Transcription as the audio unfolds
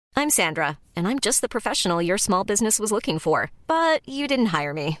I'm Sandra, and I'm just the professional your small business was looking for. But you didn't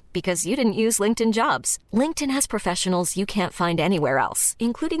hire me because you didn't use LinkedIn Jobs. LinkedIn has professionals you can't find anywhere else,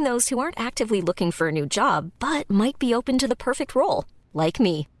 including those who aren't actively looking for a new job, but might be open to the perfect role, like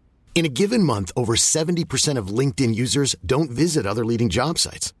me. In a given month, over 70% of LinkedIn users don't visit other leading job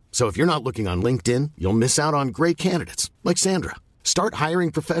sites. So if you're not looking on LinkedIn, you'll miss out on great candidates like Sandra. Start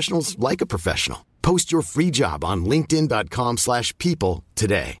hiring professionals like a professional. Post your free job on linkedin.com/people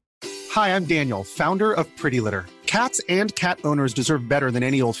today. Hi, I'm Daniel, founder of Pretty Litter. Cats and cat owners deserve better than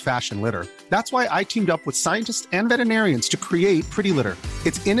any old-fashioned litter. That's why I teamed up with scientists and veterinarians to create Pretty Litter.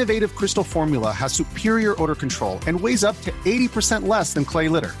 Its innovative crystal formula has superior odor control and weighs up to 80% less than clay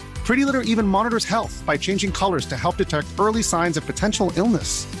litter. Pretty Litter even monitors health by changing colors to help detect early signs of potential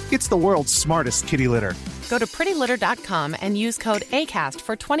illness. It's the world's smartest kitty litter. Go to prettylitter.com and use code ACAST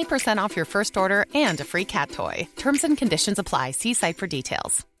for 20% off your first order and a free cat toy. Terms and conditions apply. See site for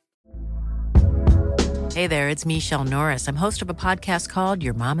details. Hey there, it's Michelle Norris. I'm host of a podcast called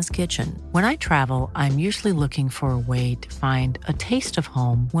Your Mama's Kitchen. When I travel, I'm usually looking for a way to find a taste of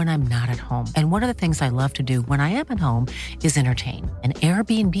home when I'm not at home. And one of the things I love to do when I am at home is entertain. And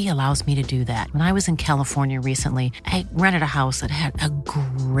Airbnb allows me to do that. When I was in California recently, I rented a house that had a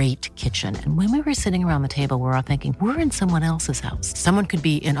great kitchen. And when we were sitting around the table, we were all thinking, we're in someone else's house. Someone could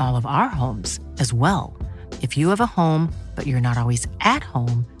be in all of our homes as well. If you have a home, but you're not always at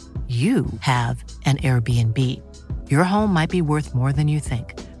home, you have an Airbnb. Your home might be worth more than you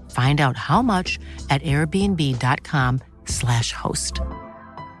think. Find out how much at airbnb.com/host.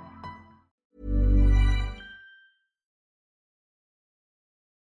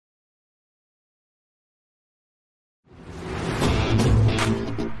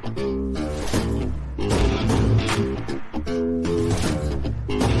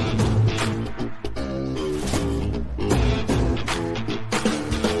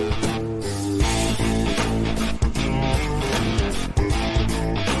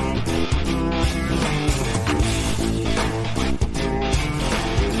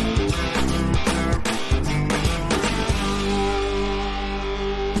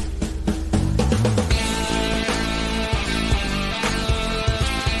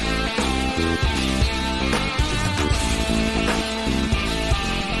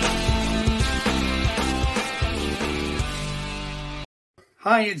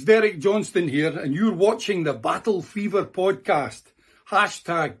 Hi, it's Derek Johnston here, and you're watching the Battle Fever podcast.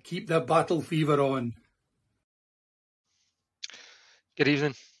 Hashtag keep the battle fever on. Good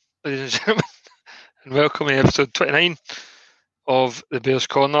evening, ladies and gentlemen, and welcome to episode 29 of the Bears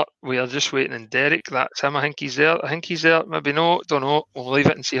Corner. We are just waiting on Derek. That's him. I think he's there. Maybe no. Don't know. We'll leave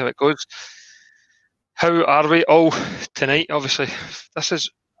it and see how it goes. How are we all tonight? Obviously, this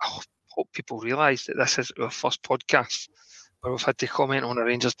is. I hope people realise that this is our first podcast where we've had to comment on a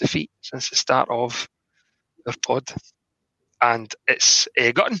Rangers defeat since the start of our pod. And it's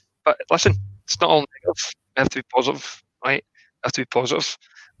gutting. But listen, it's not all negative. We have to be positive, right? We have to be positive.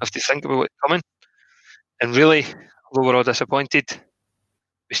 We have to think about what's coming. And really, although we're all disappointed,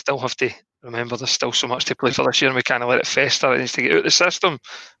 we still have to remember there's still so much to play for this year and we can't let it fester. It needs to get out of the system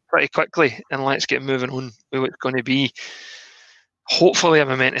pretty quickly and let's get moving on with what's going to be hopefully a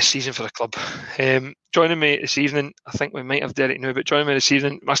momentous season for the club. Joining me this evening, I think we might have Derek now, but joining me this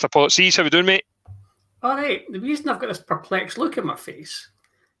evening, Mr. Paul Sees. How we doing, mate? All right. The reason I've got this perplexed look in my face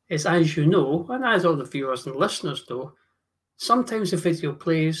is, as you know, and as all the viewers and listeners know, sometimes the video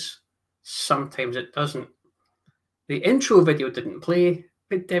plays, sometimes it doesn't. The intro video didn't play,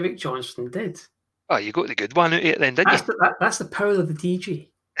 but Derek Johnston did. Oh, you got the good one out of it then, didn't you? That's the power of the DJ.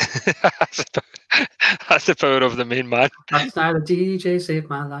 That's the power of the main man. That's how the DJ saved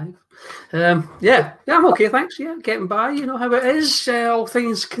my life. Yeah, I'm okay, thanks. Yeah, getting by, you know how it is, all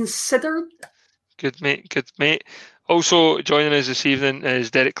things considered. Good, mate. Also joining us this evening is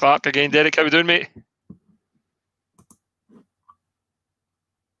Derek Clark again. Derek, how we doing, mate? Can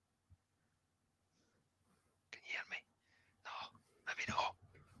you hear me? No, maybe not.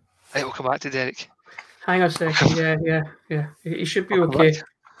 Right, we'll come back to Derek. Hang on a second. Yeah. He should be okay.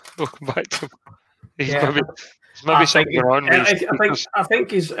 Welcome back to him. He's maybe something wrong. I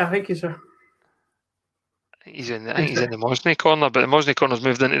think he's He's in the Mosney corner, but the Mosney corner's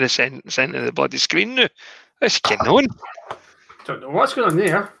moved into the centre of the bloody screen now. What's going on? Don't know what's going on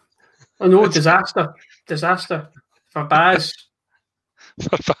there. Oh no, disaster for Baz.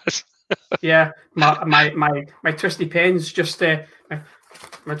 For Baz. Yeah, my twisty pens just my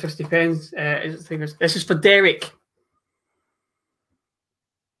twisty pens. This is for Derek.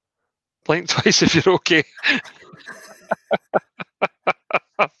 Blink twice if you're okay.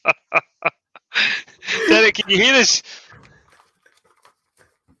 Derek, can you hear us?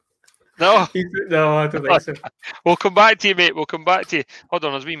 No. No, I don't think so. We'll come back to you, mate. We'll come back to you. Hold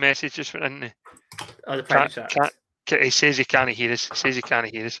on, there's a wee message just went in there. Oh, the private chat. He says he can't hear us.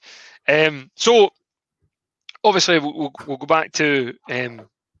 So, obviously, we'll go back to... well,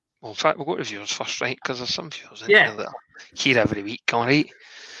 in fact, we'll go to viewers first, right? Because there's some viewers in there that are here every week, all right?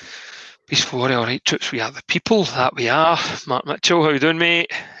 Peace Warrior, all right, troops, we are the people that we are. Mark Mitchell, how you doing,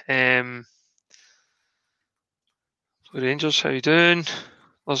 mate? Rangers, how you doing?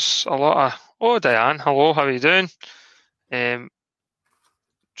 There's a lot of... Oh, Diane, hello, how you doing?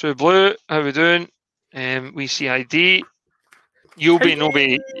 True Blue, how we doing? We CID. You'll no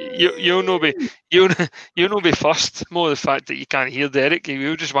be first. More the fact that you can't hear Derek.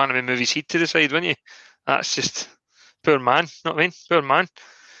 You just want him to move his head to the side, wouldn't you? That's just poor man. Know what I mean? Poor man.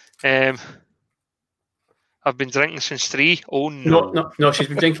 I've been drinking since 3. Oh no. No, she's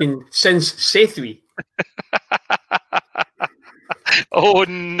been drinking since say 3. Oh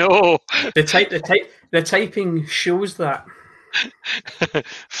no. The typing shows that.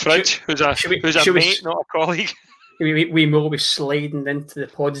 Fridge, who's a mate, not a colleague. We will be sliding into the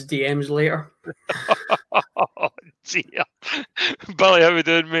pod's DMs later. Oh dear. Billy, how we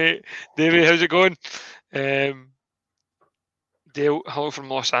doing, mate? Davey, how's it going? Dale, hello from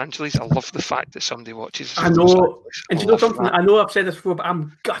Los Angeles. I love the fact that somebody watches. I know. And do you know something? I know I've said this before, but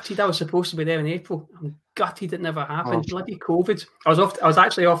I'm gutted I was supposed to be there in April. I'm gutted it never happened. Bloody COVID. I was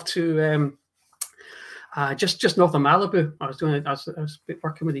actually off to just north of Malibu. I was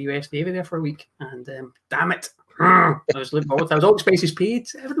working with the US Navy there for a week, and damn it, I was all expenses paid.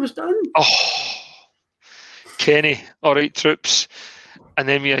 Everything was done. Oh, Kenny. All right, troops. And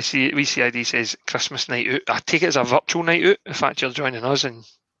then VCID says Christmas night out. I take it as a virtual night out. In fact, you're joining us in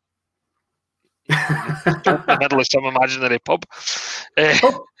the middle of some imaginary pub.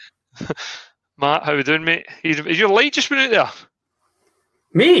 Matt, how we doing, mate? Is your light just been out there?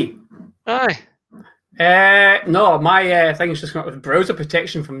 Me? Aye. No, my thing's just got with browser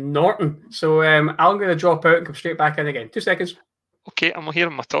protection from Norton. So I'm going to drop out and come straight back in again. 2 seconds. Okay, I'm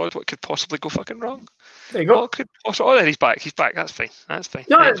hearing my thoughts. What could possibly go fucking wrong? There you go. Oh, there he's back. He's back. That's fine.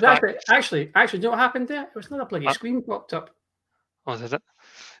 No, actually, do you know what happened there? It was not a bloody screen popped up. Oh, did it?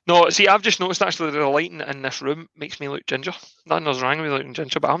 No, see, I've just noticed actually the lighting in this room makes me look ginger. Nothing was wrong with me looking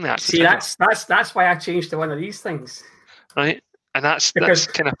ginger, but I'm the actual ginger. That's why I changed to one of these things. Right. And that's kind of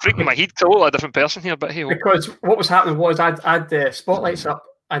freaking my head to look like a different person here, but hey. Because what was happening was I'd had the spotlights up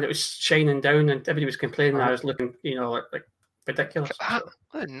and it was shining down and everybody was complaining I was looking, like ridiculous.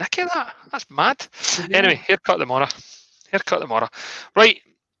 What a nick of that. That's mad. Yeah. Anyway, haircut tomorrow. Right.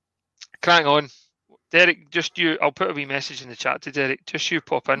 Crack on. Derek, just you. I'll put a wee message in the chat to Derek. Just you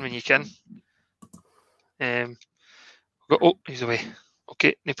pop in when you can. Oh, he's away.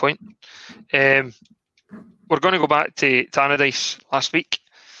 Okay, no point. We're going to go back to Tannadice last week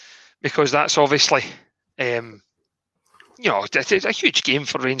because that's obviously, it's a huge game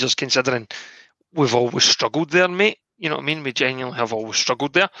for Rangers considering we've always struggled there, mate. You know what I mean? We genuinely have always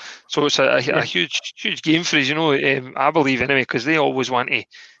struggled there. So it's a huge game for us, I believe anyway, because they always want to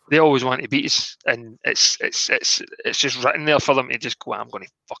beat us, and it's just written there for them to just go, I'm going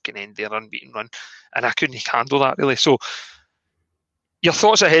to fucking end their unbeaten run, and I couldn't handle that really. So your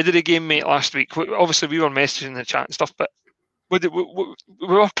thoughts ahead of the game, mate, last week? Obviously we were messaging in the chat and stuff, but we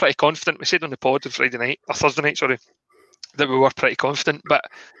were pretty confident. We said on the pod on Thursday night, that we were pretty confident, but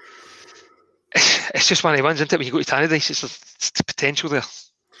it's just one of the ones, isn't it? When you go to Tannadice, it's the potential there.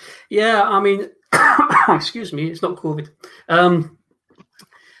 Yeah, I mean, excuse me, it's not COVID.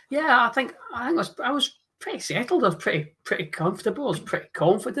 Yeah, I think I was pretty settled. I was pretty comfortable. I was pretty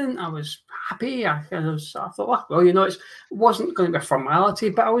confident. I was happy. I thought, well, it wasn't going to be a formality,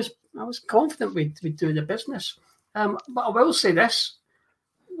 but I was confident we'd do the business. But I will say this: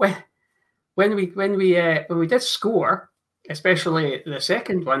 when we did score, especially the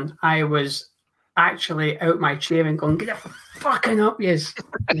second one, I was actually out my chair and going, "Get the fucking up, yes!"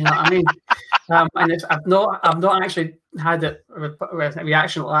 You know what I mean? And I've not actually had a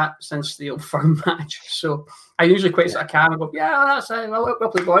reaction like that since the Old Firm match. So I usually quite sort of calm and go, "Yeah, that's it. Well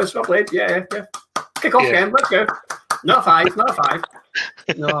played, boys. Well played. Yeah. Kick off game. Let's go. Not a five.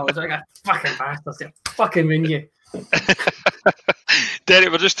 No, I was like a fucking bastard. Fucking win you." Derek,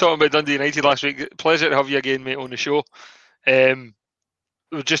 we're just talking about Dundee United last week. Pleasure to have you again, mate, on the show.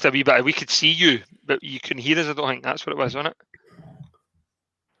 Just a wee bit. We could see you, but you couldn't hear us. I don't think that's what it was, wasn't it?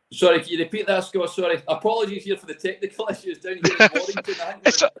 Sorry, can you repeat that, Scott? Sorry. Apologies here for the technical issues down here in Warrington. I think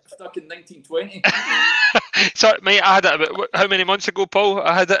we're stuck in 1920. Sorry, mate, I had it about, how many months ago, Paul?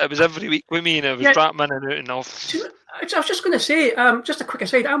 I had it. It was every week with me, and it was dropping in and out and off. I was just going to say, just a quick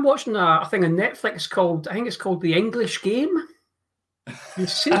aside, I'm watching a thing on Netflix called The English Game. You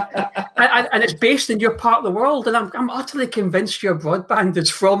see, and it's based in your part of the world, and I'm utterly convinced your broadband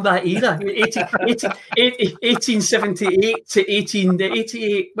is from that era, 1878 to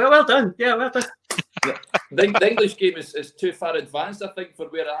 1888. Well done. Yeah, well done. The English game is too far advanced, I think, for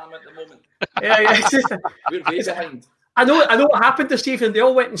where I am at the moment. Yeah. We're way behind. I know what happened this evening. They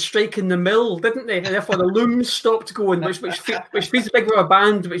all went and strike in the mill, didn't they? And therefore the looms stopped going, which feeds a big rubber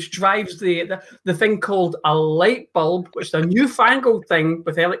band, which drives the thing called a light bulb, which is a newfangled thing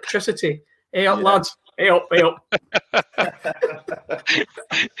with electricity. Hey up, lads. Hey up.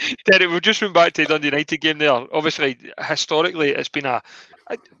 Derek, we've just went back to the Dundee United game there. Obviously, historically, it's been not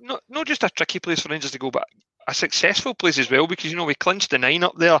just a tricky place for Rangers to go, but a successful place as well, because we clinched the 9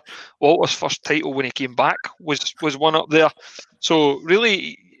 up there. Walter's first title when he came back was one up there. So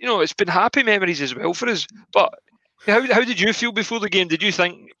really, it's been happy memories as well for us. But how did you feel before the game? Did you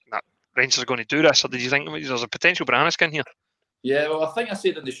think Rangers are going to do this, or did you think there's a potential banana skin here? Yeah, well, I think I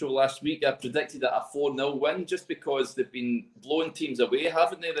said on the show last week I predicted a 4-0 win just because they've been blowing teams away,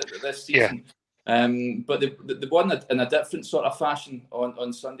 haven't they, this season? Yeah. But they won in a different sort of fashion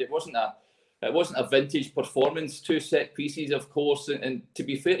on Sunday. It wasn't a vintage performance, 2 set pieces, of course. And to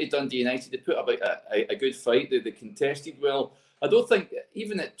be fair to Dundee United, they put up a good fight. They contested well. I don't think,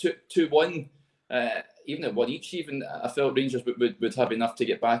 even at 2-1, even at 1 each, I felt Rangers would have enough to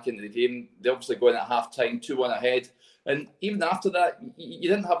get back into the game. They obviously go in at half-time, 2-1 ahead. And even after that, you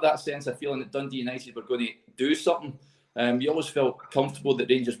didn't have that sense of feeling that Dundee United were going to do something. You always felt comfortable that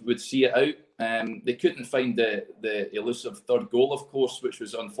Rangers would see it out. They couldn't find the elusive third goal, of course, which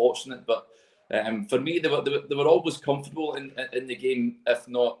was unfortunate. But for me, they were always comfortable in the game. If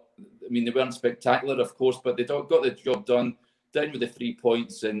not, they weren't spectacular, of course, but they got the job done, down with the 3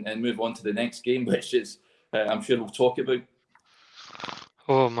 points, and move on to the next game, which is I'm sure we'll talk about.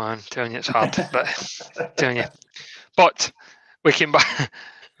 Oh man, telling you it's hard, but telling you. But we came back.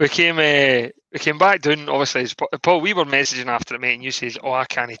 We came back down. Obviously, Paul. We were messaging after it, mate, and you says, "Oh, I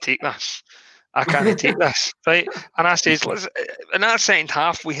can't take this. I can't take this." Right? And I says, in that second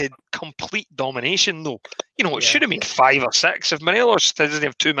half, we had complete domination, though. It should have been 5 or 6. If Morelos doesn't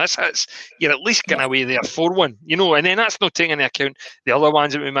have 2 miss hits, you're at least getting away there 4-1. And then that's not taking into account the other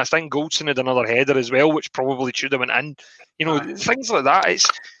ones that we missed. I think Goldson had another header as well, which probably should have went in. Things like that.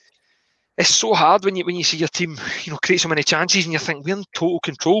 It's so hard when you see your team, create so many chances, and you think we're in total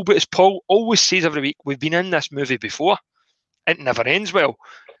control. But as Paul always says every week, we've been in this movie before. It never ends well.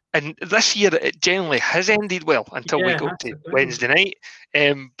 And this year, it generally has ended well until we got to Wednesday night.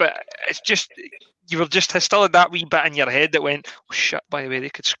 But it's just, you were just still had that wee bit in your head that went, oh, shit, by the way, they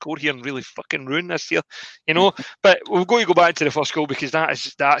could score here and really fucking ruin this here, But we're going to go back to the first goal, because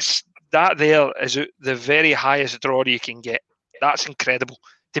that there is the very highest draw you can get. That's incredible.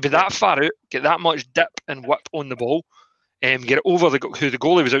 To be that far out, get that much dip and whip on the ball, get it over who the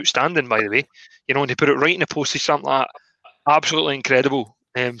goalie was outstanding, by the way, and they put it right in the post or something like that. Absolutely incredible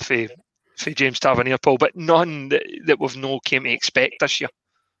for James Tavernier, Paul, but none that we've came to expect this year.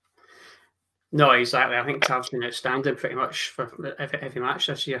 No, exactly. I think Tav's been outstanding pretty much for every match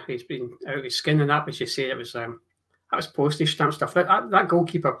this year. He's been out of his skin, and that, as you say, that was postage stamp stuff. That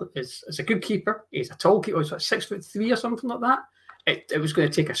goalkeeper is a good keeper. He's a tall keeper. He's 6'3" or something like that. It was going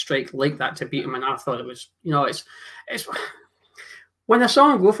to take a strike like that to beat him, and I thought it was, it's when I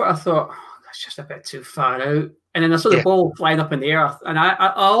saw him go for it, I thought, that's just a bit too far out. And then I saw the ball flying up in the air, and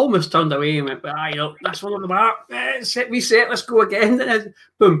I almost turned away and went, that's one on the mark, reset, let's go again. And then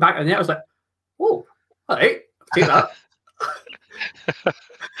boom, back in there. I was like, oh, all right, take that.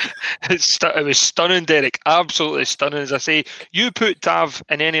 It was stunning, Derek. Absolutely stunning. As I say, you put Tav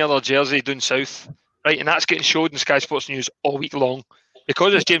in any other jersey down south, right, and that's getting showed in Sky Sports News all week long.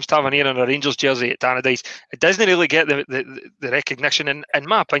 Because it's James Tavernier in a Rangers jersey at Tannadice, it doesn't really get the recognition, in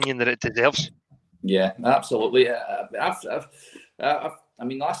my opinion, that it deserves. Yeah, absolutely. Last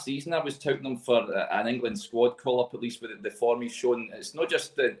season I was touting him for an England squad call-up, at least with the form he's shown. It's not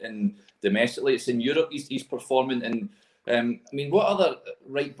just in domestically, it's in Europe he's performing. And what other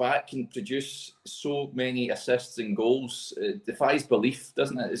right-back can produce so many assists and goals? It defies belief,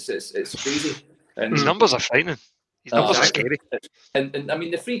 doesn't it? It's crazy. And his numbers are frightening. His numbers are scary. And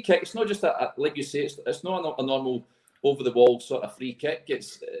the free kick, it's not just like you say, it's not a normal over-the-wall sort of free kick.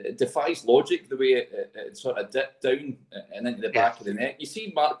 It defies logic, the way it sort of dipped down and into the back of the net. You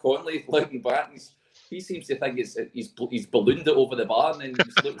see Mark Connolly looking back, and he seems to think he's ballooned it over the bar, and then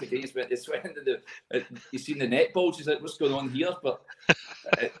he's looked again, he's seen the net bulge, he's like, what's going on here? But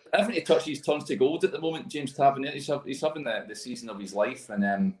every touches turns to gold at the moment. James Tavernier, he's having the season of his life,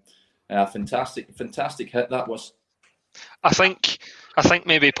 and a fantastic hit that was. I think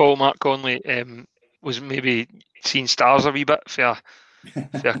maybe Paul Mark Connolly was maybe seen stars a wee bit for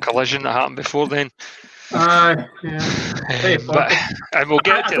a collision that happened before then. Yeah. And we'll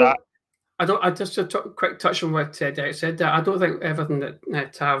get to that. I just a quick touch on what Derek said there. I don't think everything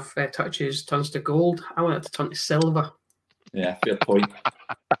that Tav touches turns to gold. I want it to turn to silver. Yeah, fair point.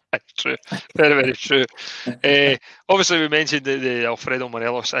 That's true. Very, very true. Obviously, we mentioned the Alfredo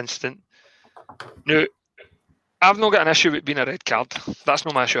Morelos incident. Now, I've not got an issue with being a red card. That's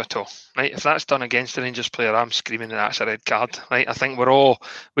not my issue at all. Right? If that's done against the Rangers player, I'm screaming that that's a red card. Right? I think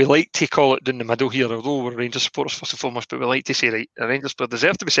we like to call it down the middle here, although we're Rangers supporters first and foremost, but we like to say, right, the Rangers player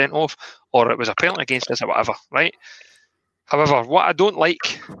deserved to be sent off, or it was a penalty against us or whatever, right? However, what I don't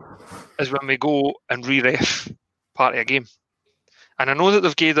like is when we go and re-ref part of a game. And I know that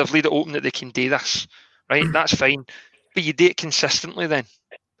they've laid it open that they can do this, right? That's fine. But you do it consistently then.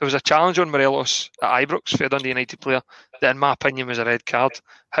 There was a challenge on Morelos at Ibrox for a Dundee United player that, in my opinion, was a red card.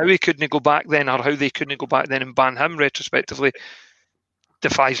 How he couldn't go back then, or how they couldn't go back then and ban him retrospectively,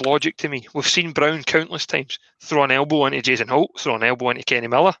 defies logic to me. We've seen Brown countless times throw an elbow into Jason Holt, throw an elbow into Kenny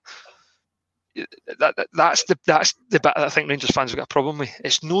Miller. That's the bit that I think Rangers fans have got a problem with.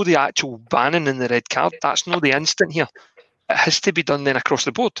 It's no the actual banning in the red card. That's no the instant here. It has to be done then across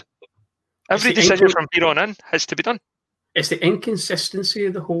the board. Every decision from here on in has to be done. It's the inconsistency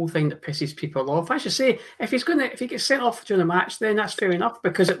of the whole thing that pisses people off. I should say, if he gets sent off during a match, then that's fair enough,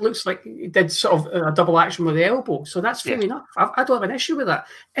 because it looks like he did sort of a double action with the elbow. So that's fair enough. I don't have an issue with that.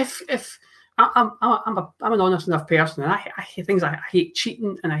 If I'm an honest enough person, and I hate things. I hate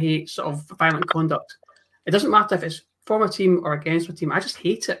cheating and I hate sort of violent conduct. It doesn't matter if it's for my team or against my team. I just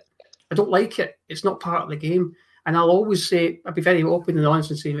hate it. I don't like it. It's not part of the game. And I'll always say, I'll be very open and honest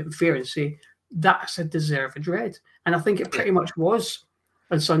and say, fair and say, that's a deserved red. And I think it pretty much was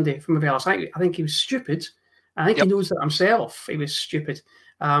on Sunday from Morelos. I think he was stupid. I think he knows that himself. He was stupid.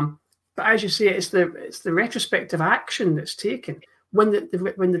 But as you say, it's the retrospective action that's taken when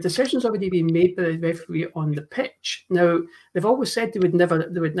the decision's already been made by the referee on the pitch. Now, they've always said they would never,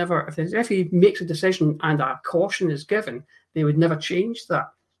 if the referee makes a decision and a caution is given, they would never change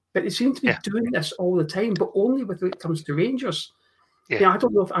that. But they seem to be doing this all the time, but only when it comes to Rangers. Yeah, I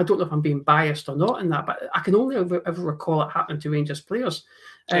don't know if I'm being biased or not in that, but I can only ever recall it happening to Rangers players.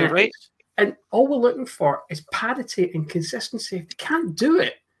 Right. And all we're looking for is parity and consistency. If they can't do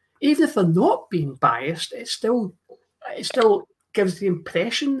it, even if they're not being biased, it still gives the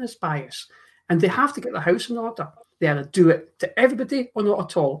impression there's bias. And they have to get the house in order. They either do it to everybody or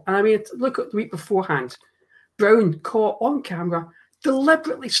not at all. And I mean, look at the week beforehand. Brown caught on camera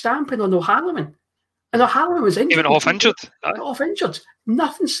deliberately stamping on O'Halloran. And O'Halloran was injured. Even off-injured. Off-injured.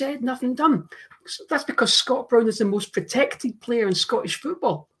 Nothing said, nothing done. So that's because Scott Brown is the most protected player in Scottish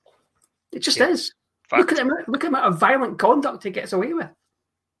football. It just is. Fact. Look at him of violent conduct he gets away with.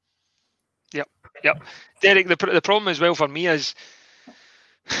 Yep. Derek, the problem as well for me is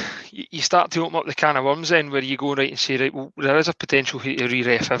you start to open up the can of worms then, where you go right and say, right, well, there is a potential here to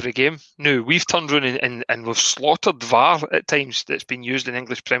re-ref every game. No, we've turned around and we've slaughtered VAR at times that's been used in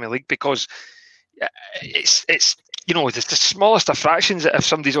English Premier League, because it's the smallest of fractions that if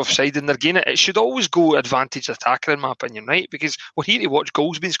somebody's offside and they're gaining it should always go advantage the attacker, in my opinion, right? Because we're here to watch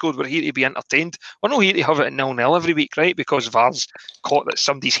goals being scored, we're here to be entertained. We're not here to have it at 0-0 every week, right? Because VAR's caught that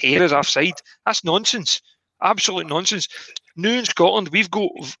somebody's hair is offside. That's nonsense. Absolute nonsense. Now in Scotland, we've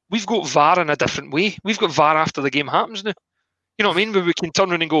got VAR in a different way. We've got VAR after the game happens now. You know what I mean? Where we can turn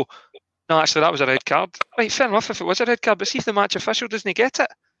around and go, no, actually that was a red card. Right, fair enough if it was a red card, but see if the match official doesn't get it.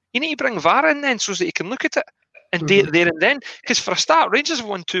 You need to bring VAR in then so that you can look at it and do it there and then. Because for a start, Rangers have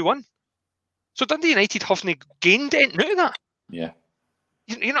won 2-1. So Dundee United haven't gained anything out of that. Yeah.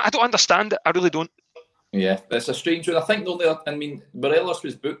 You know, I don't understand it. I really don't. Yeah, it's a strange one. I think Morelos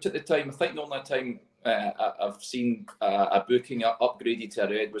was booked at the time. I think the only time I've seen a booking upgraded to a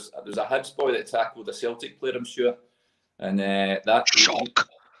red was there was a Hibs boy that tackled a Celtic player, I'm sure. And that... Shock.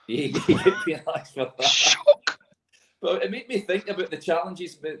 He get penalised for that. Shock. But it made me think about the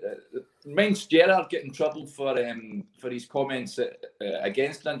challenges. Reminds Gerrard get in trouble for his comments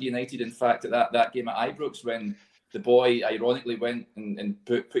against Dundee United. In fact, at that game at Ibrox, when the boy ironically went and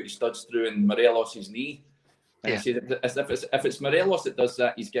put his studs through in Morelos' knee. And he said if it's Morelos that does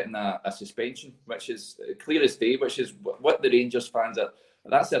that, he's getting a suspension, which is clear as day, which is what the Rangers fans are.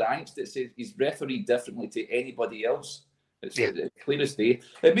 That's their angst. It says he's refereed differently to anybody else. It's clear as day.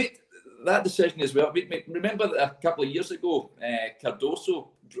 It made that decision as well. Remember that a couple of years ago, Cardoso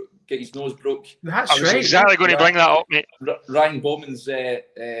get his nose broke. That's I was exactly going to bring that up, mate. Ryan Bowman's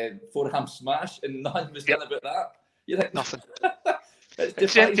forehand smash, and nothing was done about that. You think nothing?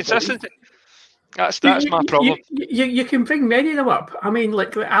 It's inconsistency. That's my problem. You can bring many of them up. I mean,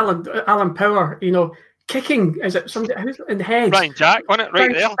 like Alan Power, kicking. Is it somebody who's in the head? Ryan Jack, wasn't it?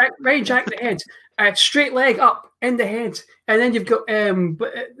 Right there. Ryan Jack in the head. Straight leg up in the head, and then you've got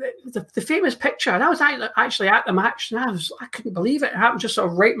the famous picture. And I was actually at the match, and I couldn't believe it. It happened just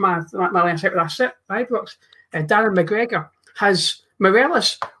sort of right my last hit. That's it. Ibrox. Darren McGregor has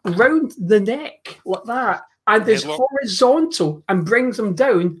Morelos round the neck like that, and is horizontal and brings him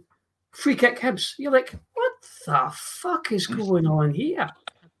down. Free kick Hibs. You're like, what the fuck is going on here?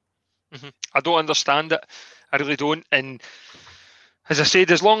 Mm-hmm. I don't understand it. I really don't. And as I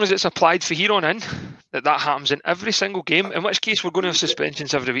said, as long as it's applied for here on in, that happens in every single game, in which case we're going to have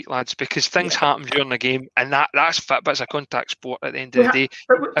suspensions every week, lads, because things happen during the game, and that's fit, but it's a contact sport at the end of the day.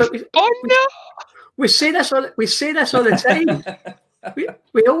 We say this all the time.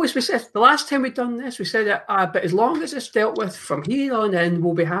 We always said the last time we'd done this, we said that, but as long as it's dealt with from here on in,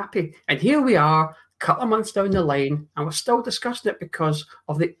 we'll be happy. And here we are, a couple of months down the line, and we're still discussing it because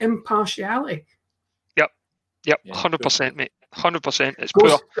of the impartiality. Yep, 100%, mate. 100%. It's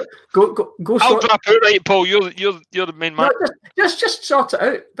poor. Go. I'll drop out, right, Paul. You're the main man. No, just sort it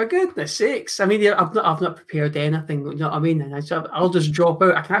out. For goodness sakes! I mean, I've not prepared anything. You know what I mean? And I'll just drop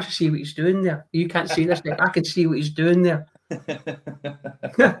out. I can actually see what he's doing there. You can't see this, but I can see what he's doing there.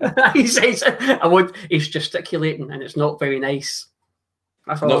 He says, he's gesticulating, and it's not very nice.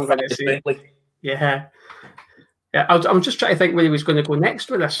 That's all I'm going to say. Yeah. I'm just trying to think where he was going to go next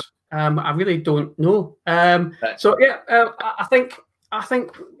with this. I really don't know. I think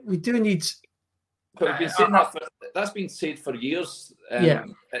we do need. But we've been saying that's been said for years.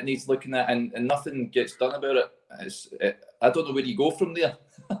 It needs looking at, and nothing gets done about it. I don't know where you go from there.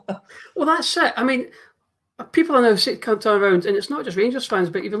 Well, that's it. I mean, people are now coming around, and it's not just Rangers fans,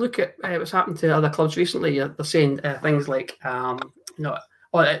 but if you look at what's happened to other clubs recently, they're saying things like, the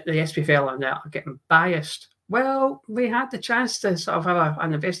SPFL are getting biased. Well, we had the chance to sort of have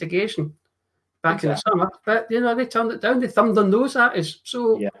an investigation back in the summer, but they turned it down. They thumbed their nose at us.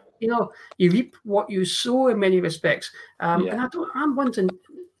 So you reap what you sow in many respects. And I'm wondering,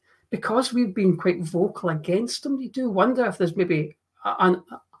 because we've been quite vocal against them, you do wonder if there's maybe an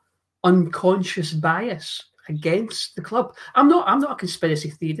unconscious bias against the club. I'm not a conspiracy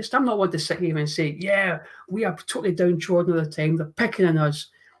theorist. I'm not one to sit here and say, we are totally downtrodden all the time. They're picking on us.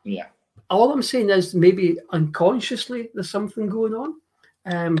 Yeah. All I'm saying is maybe unconsciously there's something going on,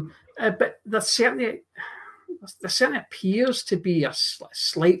 but there certainly appears to be a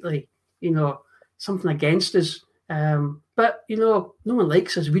slightly, something against us. But no one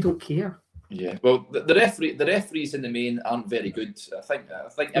likes us. We don't care. Yeah. Well, the referees in the main aren't very good. I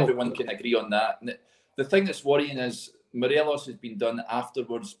think everyone can agree on that. And the thing that's worrying is Morelos has been done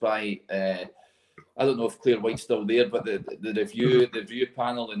afterwards by I don't know if Claire White's still there, but the review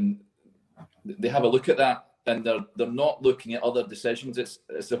panel, and they have a look at that, and they're not looking at other decisions. It's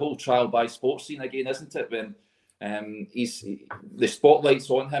the whole trial by sports scene again, isn't it? When the spotlight's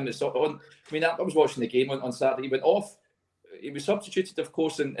on him. It's on. I mean, I was watching the game on Saturday. He went off. He was substituted, of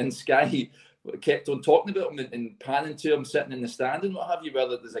course, and Sky kept on talking about him and panning to him sitting in the stand and what have you.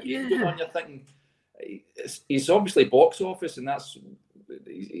 Whether there's a game going on, you're thinking he's obviously box office, and that's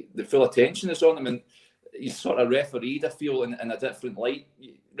the full attention is on him, and he's sort of refereed, I feel, in a different light.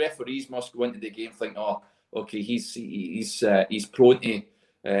 Referees must go into the game thinking, oh, okay, he's prone to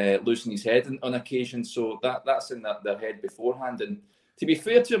losing his head on occasion, so that's in their head beforehand. And to be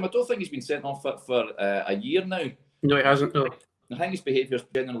fair to him, I don't think he's been sent off for a year now. No, he hasn't. No. I think his behaviour's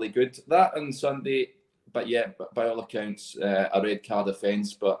generally good. That on Sunday, but by all accounts, a red card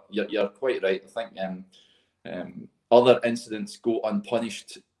offence. But you're quite right. I think other incidents go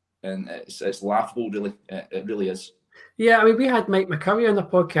unpunished, and it's laughable. Really, it really is. Yeah, I mean, we had Mike McCurry on the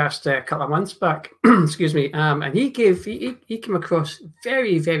podcast a couple of months back. Excuse me, and he came across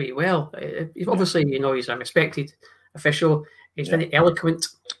very, very well. Obviously, he's a respected official. He's very eloquent,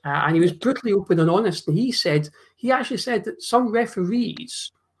 and he was brutally open and honest. And he actually said that some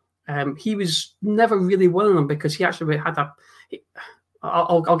referees, he was never really one of them, because he actually had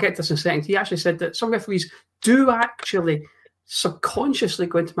I'll get this in a second. He actually said that some referees do actually subconsciously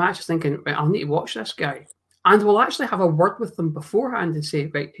go into matches thinking, right, I'll need to watch this guy, and we'll actually have a word with them beforehand and say,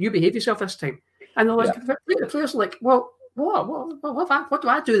 right, you behave yourself this time. And they're like, the players are like, well, what do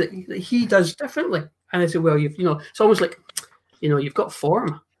I do that he does differently? And they say, well, it's almost like, you've got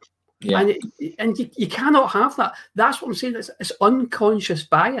form. Yeah. And you cannot have that. That's what I'm saying. It's unconscious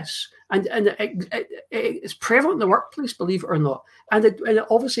bias, and it's prevalent in the workplace, believe it or not. And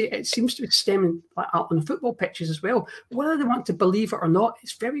obviously it seems to be stemming on the football pitches as well. Whether they want to believe it or not,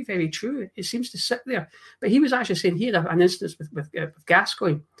 it's very, very true. It seems to sit there. But he was actually saying he had an instance with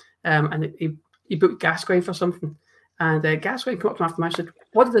Gascoigne, and he booked Gascoigne for something, and Gascoigne came up to him after the match and said,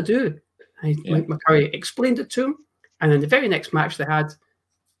 "What did I do?" And McCurry explained it to him. And then the very next match they had,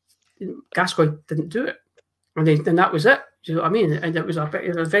 Gascoigne didn't do it. And then that was it. Do you know what I mean? And it was a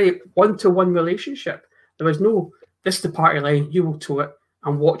very one-to-one relationship. There was no, this is the party line, you will toe it,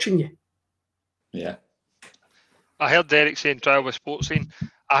 I'm watching you. Yeah. I heard Derek saying trial with sports scene.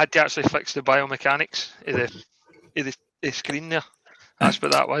 I had to actually fix the biomechanics of the screen there. That's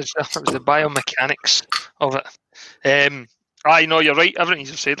what that was. It was the biomechanics of it. I know you're right. Everything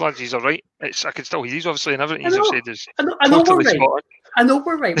you've said, lads, he's all right. I can still hear these, obviously, and everything you've said is totally spot on. I know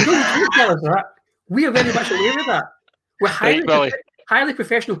we're right. We don't need to tell us that. We are very much aware of that. We're highly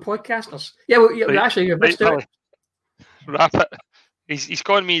professional podcasters. Yeah, well, right. Actually, you're missed out. Wrap it. He's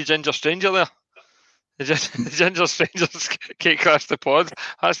calling me Ginger Stranger there. The Ginger Strangers can't crash the pod.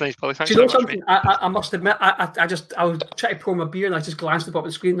 That's nice, Billy. Thanks. Do you know something? I must admit, I was trying to pour my beer and I just glanced up at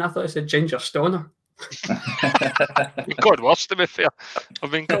the screen and I thought it said Ginger Stoner. God worse, to be fair.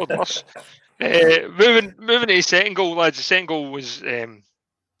 I've been called worse. Moving to the second goal, lads. The second goal was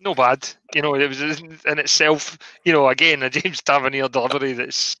no bad. You know, it was in itself, you know, again, a James Tavernier delivery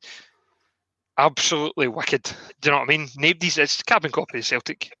that's absolutely wicked. Do you know what I mean? It's carbon copy of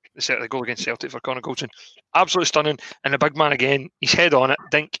Celtic. The goal against Celtic for Connor Goldson. Absolutely stunning. And the big man again, he's head on it,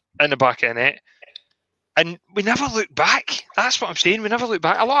 dink in the back of the net. And we never look back. That's what I'm saying. We never look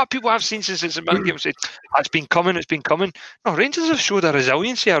back. A lot of people I've seen since the Mirren game said, it's been coming. No, Rangers have showed a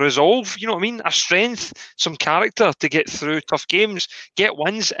resiliency, a resolve, you know what I mean? A strength, some character to get through tough games, get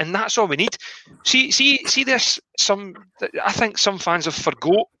wins, and that's all we need. See this, I think some fans have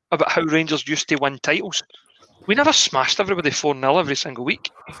forgot about how Rangers used to win titles. We never smashed everybody 4-0 every single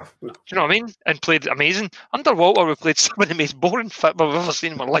week. Do you know what I mean? And played amazing. Under Walter, we played some of the most boring football I've ever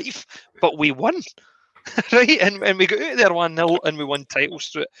seen in my life, but we won. Right? And we got out of there 1-0 and we won titles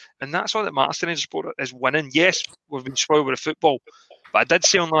through it. And that's all that matters to Rangers sport is winning. Yes, we've been spoiled with the football, but I did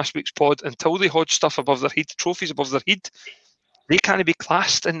say on last week's pod, until they hold stuff above their head, trophies above their head, they can't be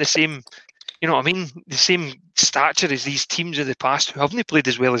classed in the same, you know what I mean, the same stature as these teams of the past who haven't played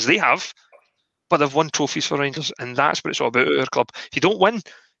as well as they have, but they've won trophies for Rangers, and that's what it's all about at our club. If you don't win,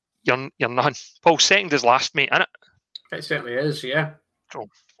 you're nothing. Paul, second is last, mate, isn't it? It certainly is, yeah. So,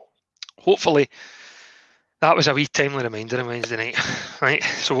 hopefully, that was a wee timely reminder on Wednesday night. Right,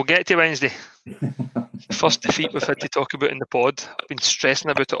 so we'll get to Wednesday. The first defeat we've had to talk about in the pod. I've been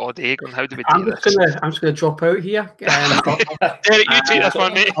stressing about it all day. Going, how do we do this? I'm just going to drop out here. Derek, you take this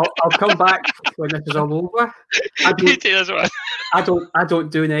one, mate. I'll come back when this is all over. You take this one. I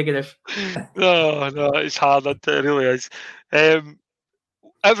don't do negative. No, it's hard. It really is.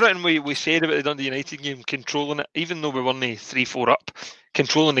 Everything we said about the Dundee United game, controlling it, even though we weren't 3-4 up,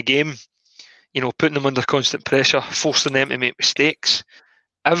 controlling the game, you know, putting them under constant pressure, forcing them to make mistakes.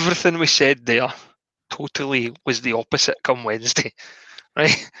 Everything we said there totally was the opposite come Wednesday.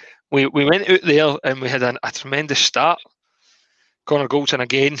 Right? We went out there and we had a tremendous start. Connor Goldson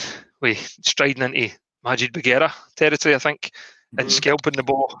again, we striding into Majid Bagheera territory, I think, and scalping the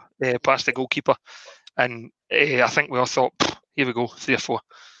ball past the goalkeeper. And I think we all thought, here we go, 3 or 4.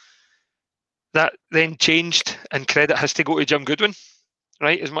 That then changed, and credit has to go to Jim Goodwin.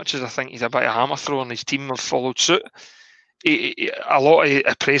 Right, as much as I think he's a bit of a hammer thrower and his team have followed suit, a lot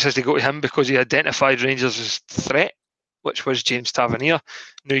of praise has to go to him because he identified Rangers as threat, which was James Tavernier.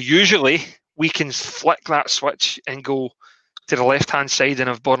 Now, usually we can flick that switch and go to the left-hand side and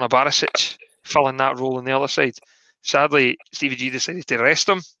have Borna Barisic filling that role on the other side. Sadly, Stevie G decided to rest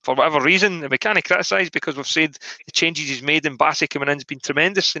him for whatever reason, and we can't criticise because we've said the changes he's made and Bassi coming in has been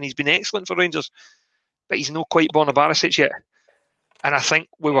tremendous and he's been excellent for Rangers, but he's not quite Borna Barisic yet. And I think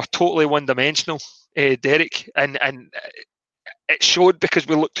we were totally one-dimensional, Derek, and it showed because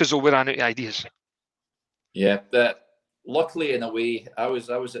we looked as though we ran out of ideas. Yeah, luckily in a way, I was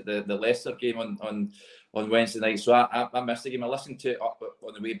at the Leicester game on Wednesday night, so I missed the game. I listened to it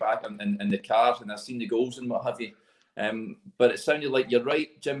on the way back in the car, and I've seen the goals and what have you. But it sounded like you're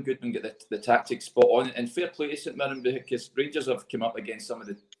right. Jim Goodwin got the tactics spot on, and fair play to St Mirren because Rangers have come up against some of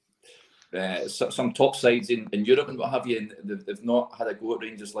the some top sides in Europe and what have you, and they've not had a go at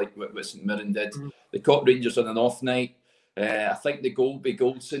Rangers like what St Mirren did. They caught Rangers on an off night. I think the goal by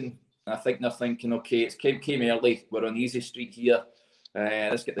Goldson, I think they're thinking, okay, it came early, we're on easy street here,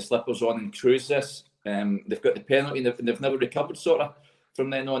 let's get the slippers on and cruise this. They've got the penalty and they've never recovered sort of from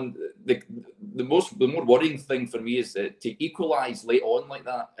then on. The more worrying thing for me is that to equalise late on like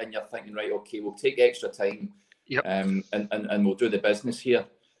that, and you're thinking, right, okay, we'll take extra time, and we'll do the business here.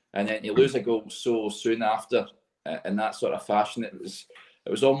 And then you lose a goal so soon after in that sort of fashion. It was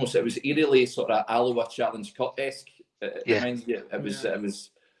eerily sort of Alloa Challenge Cup-esque. It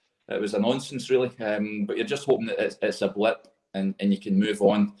was a nonsense really. But you're just hoping that it's a blip and you can move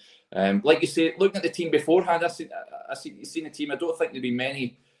on. Like you say, looking at the team beforehand, I seen the team. I don't think there'd be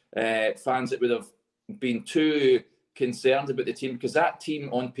many fans that would have been too concerned about the team, because that team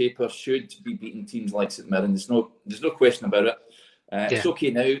on paper should be beating teams like St Mirren. There's no question about it. It's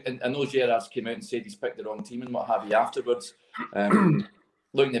okay now, and I know Gerrard's came out and said he's picked the wrong team and what have you afterwards.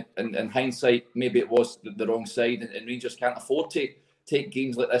 Looking at, in hindsight, maybe it was the wrong side, and Rangers can't afford to take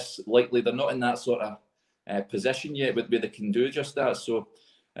games like this lightly. They're not in that sort of position yet where they can do just that. So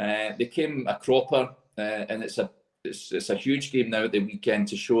they came a cropper, and it's a huge game now at the weekend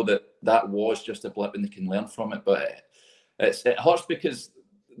to show that was just a blip and they can learn from it. But it hurts because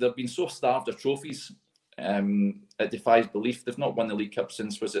they've been so starved of trophies. It defies belief. They've not won the League Cup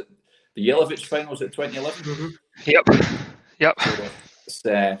since, was it the Jelavic final? Was it 2011? Mm-hmm. Yep.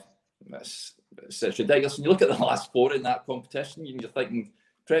 So it's ridiculous. When you look at the last four in that competition, you're thinking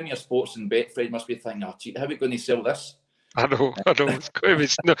Premier Sports and Betfred must be thinking, oh, gee, how are we going to sell this? I know.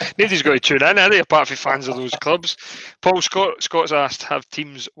 Nobody's going to tune in, are they, apart from fans of those clubs? Paul Scott's asked, have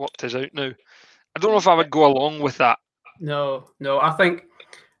teams worked us out now? I don't know if I would go along with that. No. I think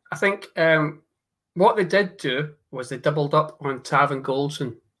what they did do was they doubled up on Taven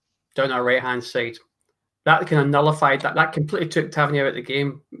Goldson down our right-hand side. That kind of nullified that. That completely took Tavernier out of the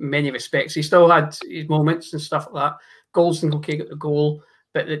game in many respects. He still had his moments and stuff like that. Goldson, okay, got the goal,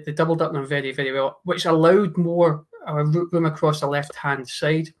 but they doubled up on him very, very well, which allowed more room across the left-hand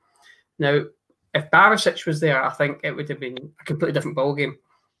side. Now, if Barisic was there, I think it would have been a completely different ballgame.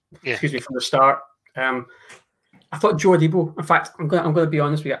 Yeah. Excuse me, from the start. I thought Joe Aribo, in fact, I'm going to be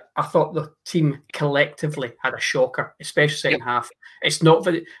honest with you, I thought the team collectively had a shocker, especially second half. It's not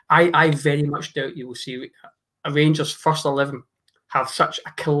very. I very much doubt you will see a Rangers first 11 have such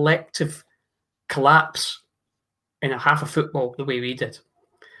a collective collapse in a half of football the way we did.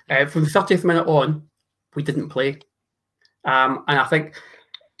 From the 30th minute on, we didn't play. And I think,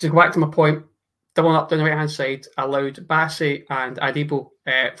 to go back to my point, doubling up down the right-hand side allowed Bassey and Aribo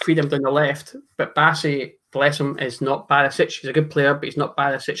freedom down the left, but Bassey, bless him, is not Barisic. He's a good player, but he's not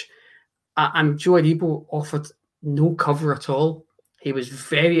Barisic. And Joe Aribo offered no cover at all. He was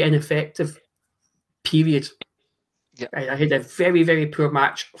very ineffective, period. Yep. He had a very, very poor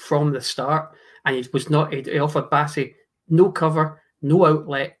match from the start, and he offered Bassey no cover, no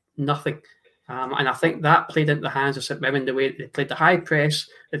outlet, nothing. And I think that played into the hands of St Mirren, the way they played the high press,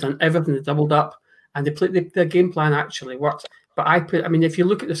 they've done everything, they doubled up, and they played their game plan actually worked. But if you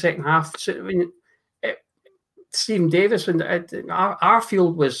look at the second half, Stephen Davis, when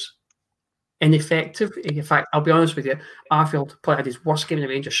Arfield was ineffective. In fact, I'll be honest with you, Arfield probably had his worst game in the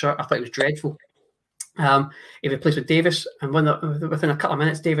Rangers shirt. I thought it was dreadful. He replaced with Davis, and within a couple of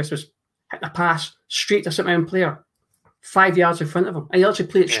minutes, Davis was hitting a pass straight to St Mirren player, 5 yards in front of him, and he actually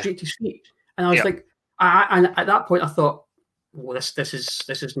played it straight to his feet. And I was like, and at that point, I thought, well, this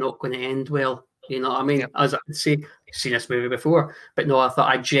is not going to end well. You know what I mean? As I could say, I've seen this movie before, but no,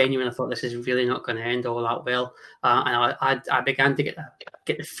 I genuinely thought this is really not going to end all that well. And I began to get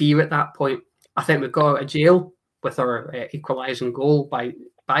the fear at that point. I think we got out of jail with our equalising goal by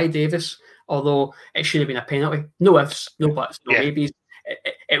Davis, although it should have been a penalty. No ifs, no buts, no maybes.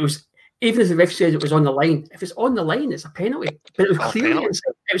 It was, even as the ref said it was on the line. If it's on the line, it's a penalty. But it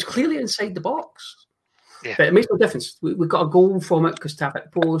was clearly inside the box. Yeah. But it makes no difference. We got a goal from it because Tav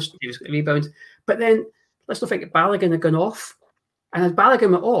hit the post, he was got a rebound. But then let's not think Balogun had gone off. And as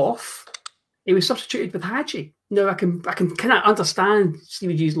Balogun went off, he was substituted with Hadji. Now I can kind of understand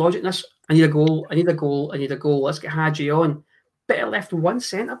Stevie G's logic in this. I need a goal. Let's get Hadji on. But it left one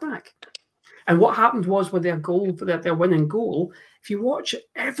centre back. And what happened was with their goal, their winning goal, if you watch it,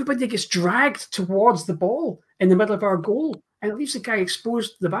 everybody gets dragged towards the ball in the middle of our goal. And it leaves the guy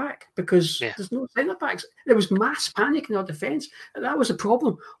exposed to the back because there's no centre backs. There was mass panic in our defence. And that was the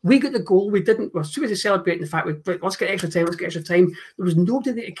problem. We got the goal. We didn't. We're too busy celebrating the fact let's get extra time. There was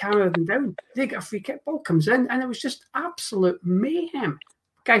nobody there to camera them down. They get a free kick, ball comes in, and it was just absolute mayhem.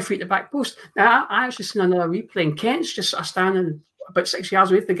 Guy free at the back post. Now, I actually seen another replay, and Kent's just sort of standing about 6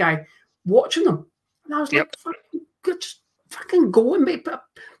 yards away from the guy, watching them. And I was like, fucking go and mate.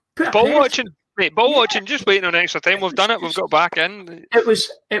 Put ball watching. Mate, ball watching, just waiting on extra time. We've done it. We've got back in. It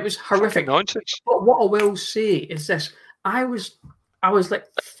was horrific. Nonsense. But what I will say is this: I was like,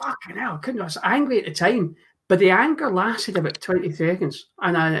 fucking hell, I was angry at the time, but the anger lasted about 20 seconds,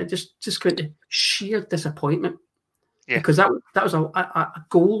 and I just couldn't. Sheer disappointment, because that was a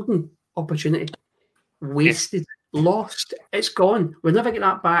golden opportunity wasted, lost. It's gone. We'll never get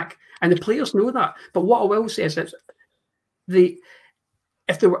that back, and the players know that. But what I will say is that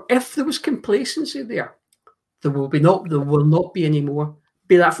if there was complacency there will not be any more.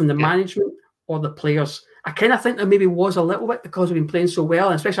 Be that from the management or the players. I kind of think there maybe was a little bit because we've been playing so well,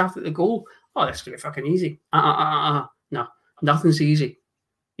 and especially after the goal. Oh, this is going to be fucking easy. No, nothing's easy.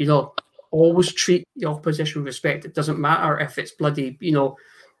 You know, always treat the opposition with respect. It doesn't matter if it's bloody, you know,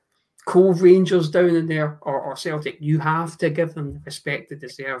 Cove Rangers down in there or Celtic. You have to give them the respect they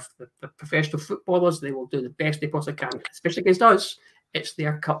deserve. The professional footballers, they will do the best they possibly can, especially against us. It's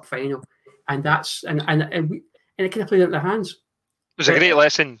their cup final, and that's and it kind of played out in their hands. It was a great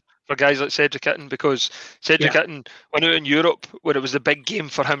lesson for guys like Cedric Itten, because Cedric Itten went out in Europe where it was the big game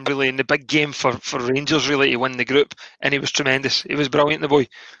for him, really, and the big game for Rangers, really, to win the group, and he was tremendous. He was brilliant, the boy.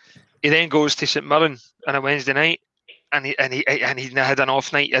 He then goes to St Mirren on a Wednesday night, and he had an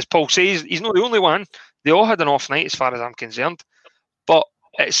off night. As Paul says, he's not the only one. They all had an off night, as far as I'm concerned. But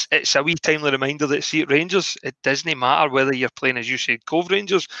it's a wee timely reminder that, see, at Rangers, it doesn't matter whether you're playing, as you said, Cove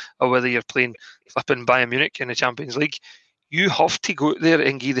Rangers, or whether you're playing flipping Bayern Munich in the Champions League. You have to go out there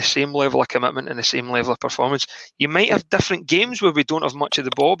and give the same level of commitment and the same level of performance. You might have different games where we don't have much of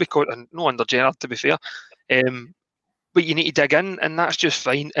the ball, because, and no, under Gerrard, to be fair, but you need to dig in, and that's just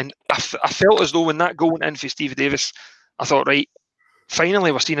fine. And I felt as though when that goal went in for Stevie Davis, I thought, right,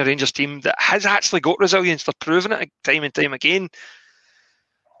 finally we're seeing a Rangers team that has actually got resilience. They're proving it time and time again.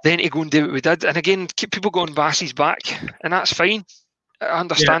 Then to go and do what we did, and again, keep people going Bassey's back, and that's fine. I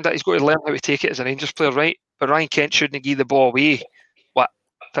understand that he's got to learn how to take it as a Rangers player, right? But Ryan Kent shouldn't give the ball away,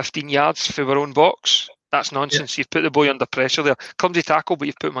 15 yards from our own box? That's nonsense. You've put the boy under pressure there. Clumsy tackle, but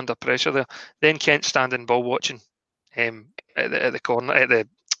you've put him under pressure there. Then Kent standing ball watching at the corner, at the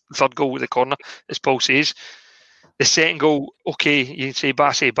third goal with the corner, as Paul says. The second goal, okay, you can say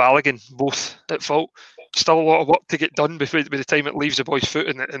Bassey, Balogun, both at fault. Still a lot of work to get done by the time it leaves the boy's foot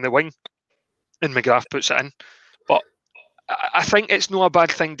in the wing, and McGrath puts it in. But I think it's not a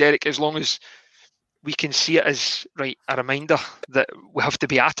bad thing, Derek, as long as we can see it as, right, a reminder that we have to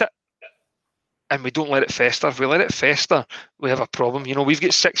be at it, and we don't let it fester. If we let it fester, we have a problem. You know, we've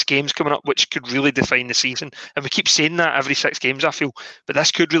got 6 games coming up which could really define the season, and we keep saying that every 6 games, I feel, but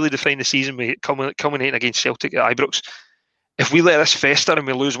this could really define the season, culminating against Celtic at Ibrox. If we let this fester and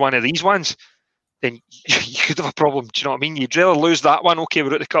we lose one of these ones, then you could have a problem. Do you know what I mean? You'd rather lose that one. Okay,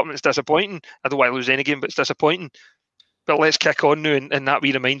 we're at the cup and it's disappointing. I don't want to lose any game, but it's disappointing. But let's kick on now, and that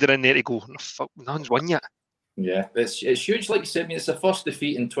wee reminder in there to go, fuck, none's won yet. Yeah, it's huge. Like you said, I mean, it's the first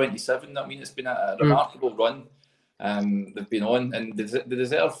defeat in 27. I mean, it's been a remarkable run they've been on, and they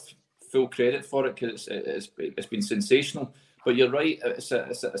deserve full credit for it, because it's been sensational. But you're right, it's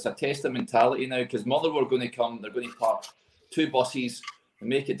a test of mentality now, because Motherwell are going to come, they're going to park 2 buses and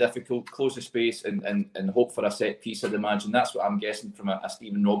make it difficult, close the space, and hope for a set piece, I'd imagine. That's what I'm guessing from a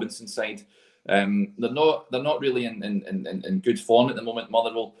Stephen Robinson side. They're not really in good form at the moment,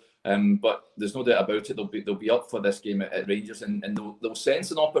 Motherwell, but there's no doubt about it. They'll be up for this game at Rangers, and they'll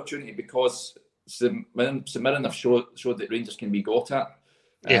sense an opportunity, because St Mirren have showed that Rangers can be got at.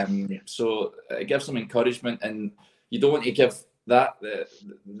 So it gives them encouragement, and you don't want to give that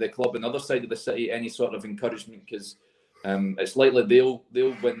the club on the other side of the city any sort of encouragement, because it's likely they'll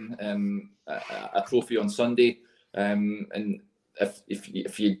win a trophy on Sunday, and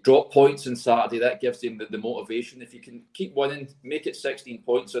if you drop points on Saturday, that gives them the motivation. If you can keep winning, make it 16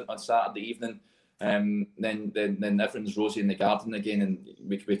 points on Saturday evening, then everyone's rosy in the garden again, and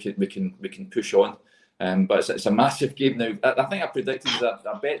we can push on. But it's a massive game now. I think I predicted that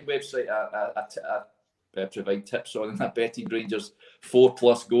a betting website I provide tips on, and that betting Rangers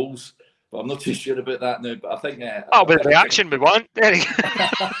 4+ goals. But I'm not too sure about that now. But I think with the reaction we want, Derek.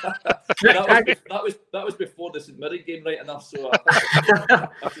 that was before the St Mirren game, right enough. So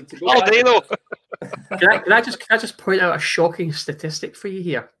I think to go all day though. Can I just point out a shocking statistic for you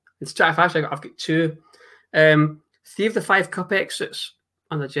here? I've got 2. 3 of the 5 cup exits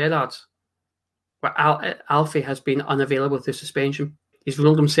under Gerrard, where Alfie has been unavailable through suspension. He's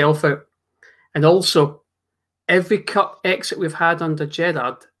ruled himself out, and also every cup exit we've had under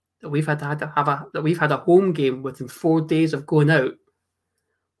Gerrard, that we've had a home game within 4 days of going out.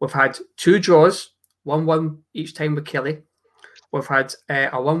 We've had 2 draws, 1-1 each time with Kelly. We've had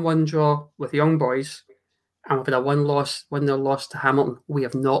a 1-1 draw with Young Boys, and we've had a 1-0 loss to Hamilton. We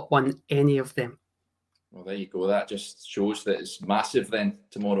have not won any of them. Well, there you go. That just shows that it's massive then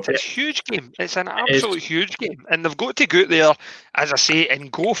tomorrow. It's a huge game. It's an absolute huge game. And they've got to go out there, as I say, and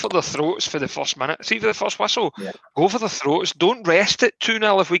go for the throats for the first minute. See, for the first whistle, go for the throats. Don't rest it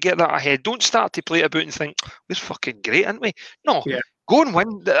 2-0 if we get that ahead. Don't start to play it about and think, we're fucking great, aren't we? No, go and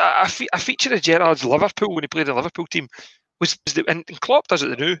win. A feature of Gerrard's Liverpool, when he played the Liverpool team, and Klopp does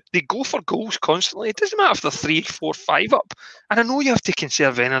it now. They go for goals constantly. It doesn't matter if they're 3, 4, 5 up. And I know you have to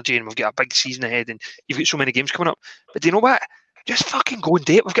conserve energy, and we've got a big season ahead, and you've got so many games coming up. But do you know what? just fucking go and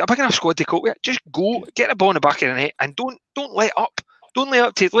do it. We've got a big enough squad to cope with it. Just go, get the ball in the back of the net, and don't let up. Don't let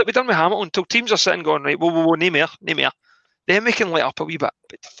up. Like we done with Hamilton, until teams are sitting going, right, whoa, no more. Then we can let up a wee bit.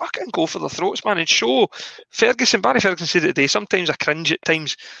 But fucking go for the throats, man, and show Barry Ferguson said it today, sometimes I cringe at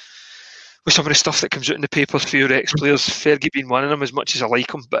times with some of the stuff that comes out in the papers for your ex-players, Fergie being one of them, as much as I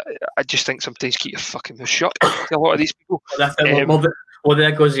like him, but I just think sometimes keep your fucking mouth shut to a lot of these people. Well,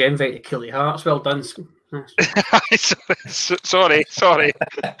 there goes the invite to Killy Hearts. Well done. Sorry.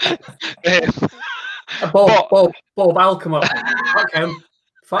 Bob, I'll come up. Fuck him.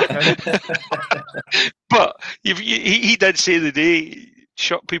 But he did say the day,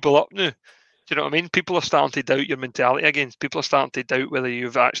 shut people up now. Do you know what I mean? People are starting to doubt your mentality again. People are starting to doubt whether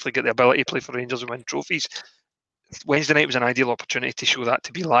you've actually got the ability to play for Rangers and win trophies. Wednesday night was an ideal opportunity to show that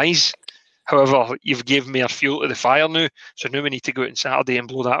to be lies. However, you've given me a fuel to the fire now, so now we need to go out on Saturday and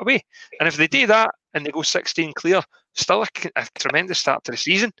blow that away. And if they do that and they go 16 clear, still a tremendous start to the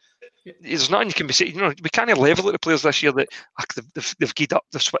season. There's nothing you can be saying. You know, we can't level at the players this year that they've geared up,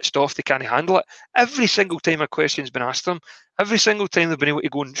 they've switched off, they can't handle it. Every single time a question's been asked them, every single time they've been able to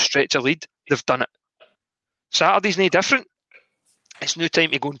go and stretch a lead, they've done it. Saturday's no different. It's no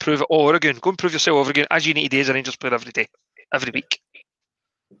time to go and prove it all over again. Go and prove yourself over again, as you need to do as a Rangers player every day, every week.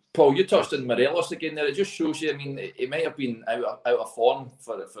 Paul, you touched on Morelos again there. It just shows you, I mean, he might have been out of form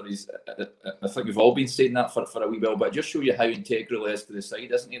for his. I think we've all been saying that for a wee while, but it just shows you how integral he is to the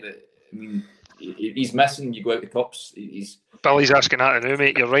side, isn't he? That, I mean, he's missing. You go out the cups. Billy's asking that now,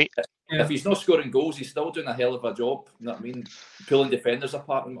 mate. You're right. If he's not scoring goals, he's still doing a hell of a job. You know what I mean? Pulling defenders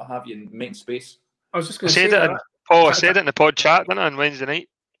apart and what have you, and making space. I was just going to say that. Paul, I said it in the pod chat, didn't I, on Wednesday night?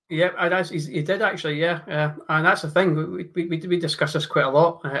 Yeah, he did actually, yeah. And that's the thing, we discussed this quite a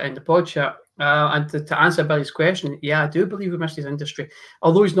lot in the pod chat. And to answer Billy's question, yeah, I do believe we missed his industry.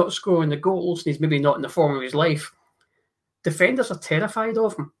 Although he's not scoring the goals, and he's maybe not in the form of his life, defenders are terrified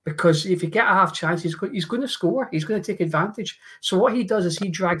of him, because if you get a half chance, he's going to score. He's going to take advantage. So what he does is he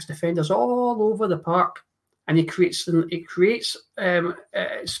drags defenders all over the park, and he creates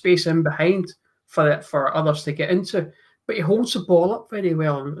space in behind for others to get into. But he holds the ball up very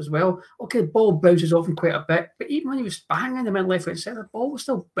well as well. Okay, the ball bounces off him quite a bit, but even when he was banging them in left and centre, the ball was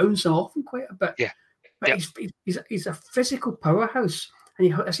still bouncing off him quite a bit. Yeah, but he's a physical powerhouse, and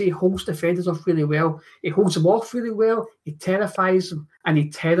he holds defenders off really well. He holds them off really well. He terrifies them, and he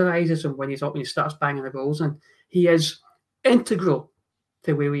terrorises them when he starts banging the goals in. He is integral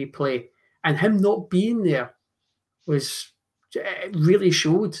to the way we play, and him not being there really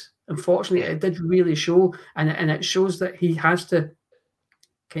showed. Unfortunately, it did really show, and it shows that he has to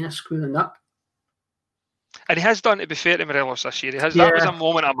kind of screw the nut. And he has done, to be fair to Morelos this year. That was a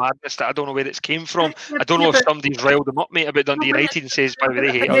moment of madness that I don't know where it's came from. I don't know if somebody's riled him up, mate, about Dundee United and says, by the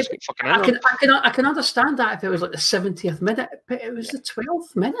way, they hate us, get fucking in. I can understand that if it was like the 70th minute, but it was the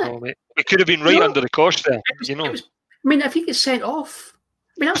 12th minute. Oh, mate. It could have been right under the cosh there, if he gets sent off,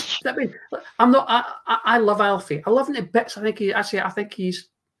 I love Alfie. I love him to bits. I think he's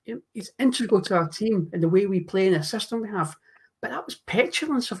integral to our team and the way we play in the system we have. But that was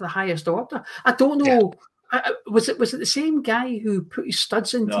petulance of the highest order. I don't know. Yeah. Was it the same guy who put his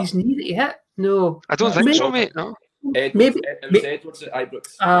studs into his knee that he hit? No. I don't think so, mate. No. Maybe it was Edwards at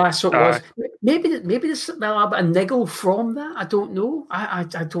Ibrox. So it was. Maybe there's a bit of niggle from that. I don't know. I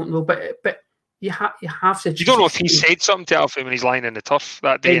don't know. But you have to. You don't know if he said something to Alfie when he's lying in the turf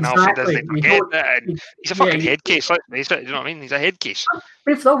that day, exactly. And Alfie doesn't forget it. And he's a fucking head case. Let's face it. You know what I mean? He's a head case.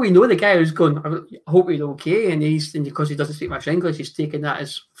 If though we know the guy who's going, I hope he's okay, and because he doesn't speak much English, he's taking that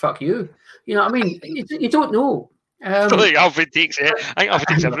as fuck you. You know what I mean? You don't know. Alfie takes it. I think Alfie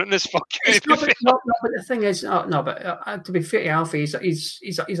takes everything as fuck you. But the thing is, to be fair to Alfie,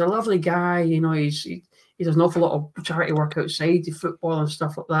 he's a lovely guy. You know, he does an awful lot of charity work outside the football and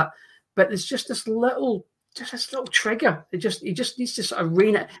stuff like that. But there's just this little trigger. He just needs to sort of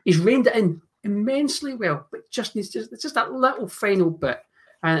rein it. He's reined it in immensely well, but it's just that little final bit.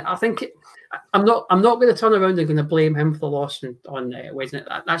 And I think I'm not going to turn around and going to blame him for the loss on Wednesday.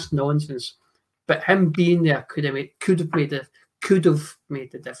 That's nonsense. But him being there could have made the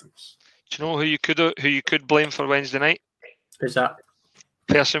difference. Do you know who you could blame for Wednesday night? Who's that?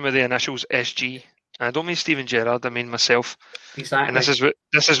 Person with the initials SG. I don't mean Steven Gerrard, I mean myself. Exactly. And this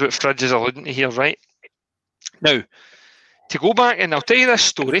is what Fridge is alluding to here, right? Now, to go back, and I'll tell you this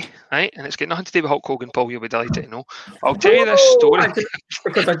story, right? And it's got nothing to do with Hulk Hogan, Paul, you'll be delighted to know. I'll tell you this story.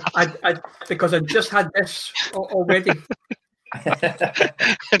 Because I just had this already.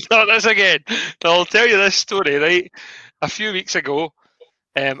 Not this again. I'll tell you this story, right? A few weeks ago,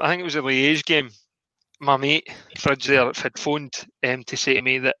 I think it was a Liège game, my mate, Fridge there, had phoned to say to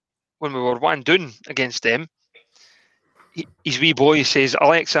me that when we were 1-down against them, his wee boy says,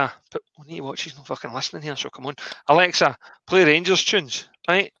 Alexa, but we need to watch, he's not fucking listening here, so come on. Alexa, play Rangers tunes,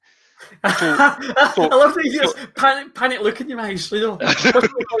 right? I love that you just panic look in your eyes. You know?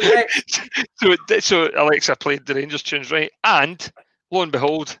 so Alexa played the Rangers tunes, right? And lo and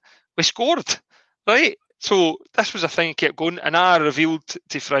behold, we scored, right? So this was a thing that kept going, and I revealed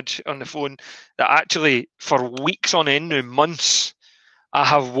to Fridge on the phone that actually for weeks on end, now months, I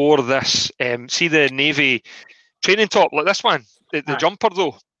have wore this. See the Navy training top, like this one, the jumper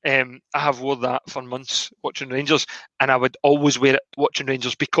though. I have wore that for months watching Rangers, and I would always wear it watching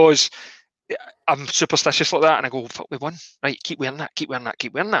Rangers because I'm superstitious like that, and I go, fuck, we won, right? Keep wearing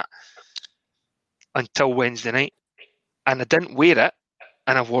that, until Wednesday night, and I didn't wear it,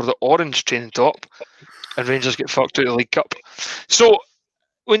 and I wore the orange training top, and Rangers get fucked out of the League Cup. So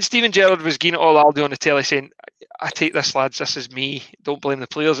when Steven Gerrard was getting all Aldi on the telly saying, I take this, lads, this is me, don't blame the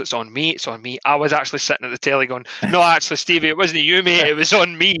players, it's on me, I was actually sitting at the telly going, no, actually, Stevie, it wasn't you, mate, it was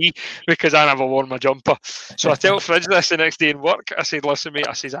on me, because I never wore my jumper. So I tell Fridge this the next day in work, I said, listen, mate,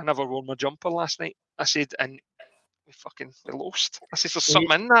 I never wore my jumper last night. I said, and we lost. I said, there's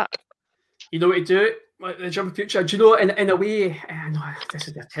something in that. You know what to do? The jumper future. Do you know, in a way, I know this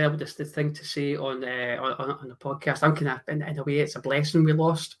is a terrible thing to say on the podcast. I'm kind of, in a way, it's a blessing we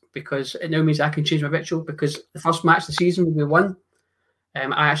lost, because it now means I can change my ritual, because the first match of the season we won,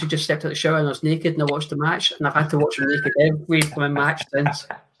 I actually just stepped out of the shower and I was naked and I watched the match, and I've had to watch it naked every match since.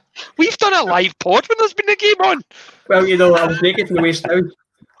 We've done a live pod when there's been a game on. Well, you know, I was naked from the waist down.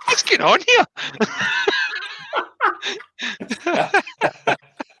 What's going on here?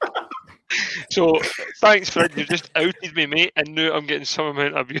 So, thanks, Fred. You just outed me, mate, and now I'm getting some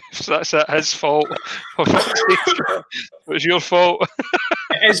amount of abuse. That's it. His fault. It was your fault.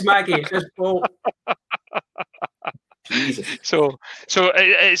 It is, Maggie. It's his fault. Jesus. So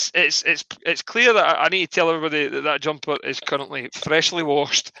it's clear that I need to tell everybody that jumper is currently freshly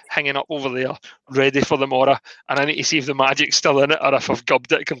washed, hanging up over there, ready for the morrow, and I need to see if the magic's still in it or if I've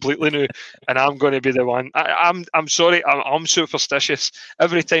gubbed it completely new, and I'm going to be the one. I'm sorry, I'm superstitious.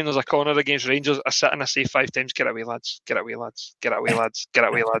 Every time there's a corner against Rangers, I sit and I say 5 times, get away, lads, get away, lads, get away, lads, get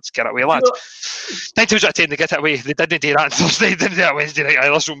away, lads, get away, lads. 9 times out of 10 they get it away. They didn't do that on Thursday, they didn't do that Wednesday night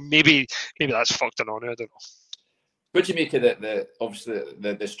either, so maybe that's fucked on, I don't know. What do you make of the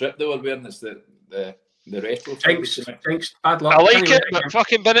strip they were wearing? It's the retro. Thanks, bad luck. I like it, but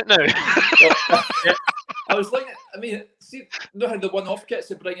fucking bin it now. I was like, I mean, see, you know how the one-off kits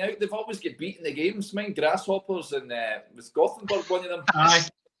they bring out? They've always get beaten in the games. Mine, Grasshoppers, and was Gothenburg one of them? Aye.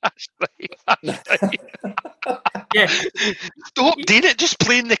 That's right. Yeah. Stop doing it, just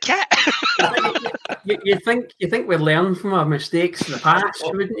playing the kit. you think we learn from our mistakes in the past,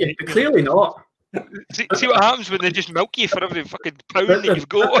 wouldn't you? But clearly not. See what happens when they just milk you for every fucking pound that you've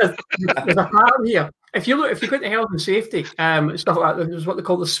got. There's a pattern here. If you go into health and safety, stuff like that, there's what they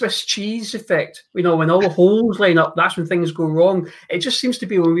call the Swiss cheese effect. You know, when all the holes line up, that's when things go wrong. It just seems to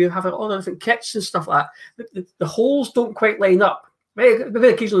be when we have all the different kits and stuff like that, the holes don't quite line up.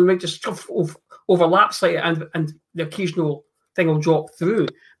 Very occasionally, we might just overlap slightly, and the occasional thing will drop through.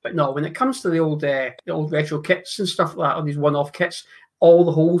 But no, when it comes to the old retro kits and stuff like that, or these one-off kits, all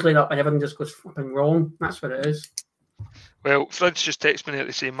the holes line up and everything just goes flipping wrong. That's what it is. Well, Fridge just texted me there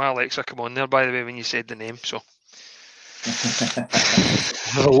to say, my Alexa, come on there, by the way, when you said the name. So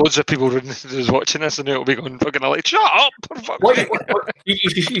there are loads of people who's watching this and it'll be going, fucking Alexa, shut up!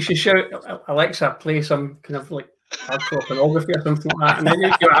 You should shout, Alexa, play some kind of like hardcore pornography or something like that, and then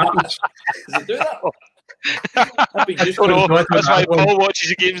you see what happens. Does it do that? That's why Paul watches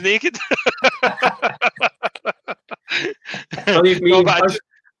the games naked. Believe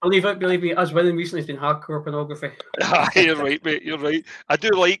me, us winning recently has been hardcore pornography. You're right, mate. You're right. I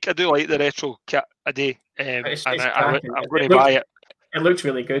do like the retro kit a day, I'm going to buy it. It looks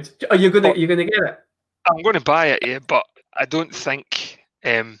really good. Are you going to get it? I'm going to buy it, yeah, but I don't think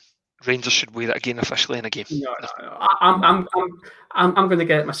Rangers should wear it again officially in a game. No. I'm going to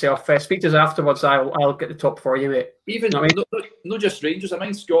get it myself. Speak to us afterwards. I'll get the top for you, mate. Even not just Rangers. I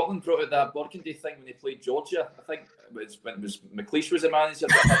mean, Scotland brought out that Burgundy thing when they played Georgia. I think when it was McLeish was the manager.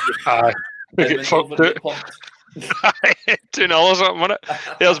 We get fucked out. 2-0 or something, wasn't it?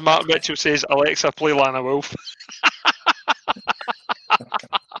 There's Mark Mitchell says, Alexa, play Lana Wolf.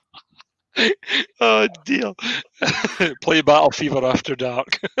 Oh dear. Play Battle Fever After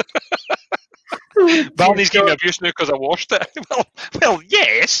Dark. Barney's giving me abuse now because I washed it. Well,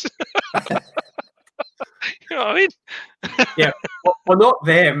 yes. You know what I mean? Yeah, well, not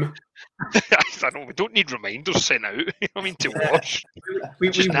them. I know, we don't need reminders sent out. You know what I mean, to wash.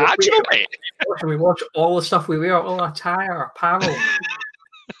 Just natural, mate. We watch all the stuff we wear, all our attire, our apparel.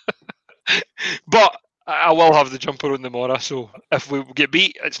 But I will have the jumper on tomorrow, so if we get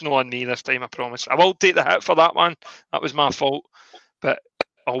beat, it's not on me this time, I promise. I will take the hit for that one. That was my fault. But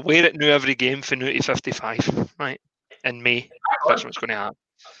I'll wear it now every game for now to 55, right, in May. That's what's going to happen.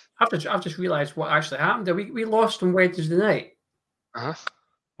 I've just realised what actually happened. We lost on Wednesday night. Uh-huh.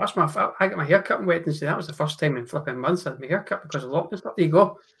 That's my fault. I got my haircut on Wednesday. That was the first time in flipping months I had my haircut because of lockdown stuff. There you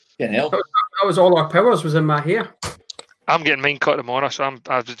go. That was all our powers was in my hair. I'm getting mine cut tomorrow, so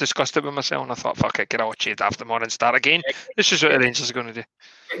I was disgusted with myself, and I thought, fuck it, get all shaved after tomorrow and start again. This is what the Rangers are going to do.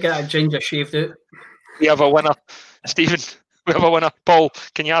 Get that ginger shaved out. We have a winner. Stephen, we have a winner. Paul,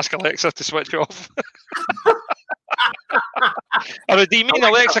 can you ask Alexa to switch off? Or do you mean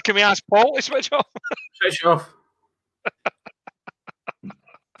Alexa, can we ask Paul to switch off? Switch off.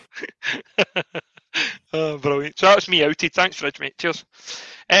 Oh, brilliant. So that's me outed. Thanks, Rich, mate. Cheers.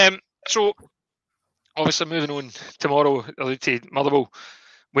 So, obviously, moving on tomorrow, to Motherwell,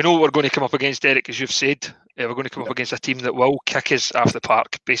 we know we're going to come up against, Derek, as you've said. We're going to come up against a team that will kick us off the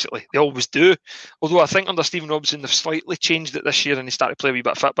park, basically. They always do. Although I think under Stephen Robinson, they've slightly changed it this year and they started to play a wee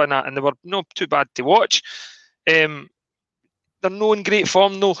bit fit by that, and they were not too bad to watch. They're not in great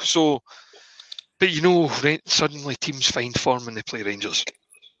form, though. So, but suddenly teams find form when they play Rangers.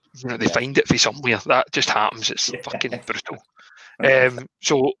 They find it for somewhere. That just happens. It's fucking brutal.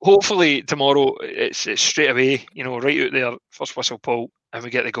 So hopefully tomorrow it's straight away, right out there, first whistle, Paul, and we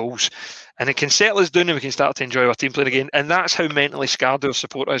get the goals. And it can settle us down and we can start to enjoy our team playing again. And that's how mentally scarred our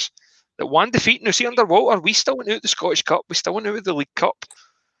support is. That one defeat, now see, under Walter, we still went out the Scottish Cup, we still went out the League Cup.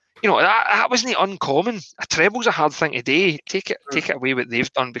 That wasn't uncommon. A treble's a hard thing to do. Take it away what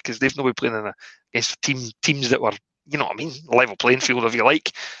they've done, because they've not been playing against teams that were, level playing field, if you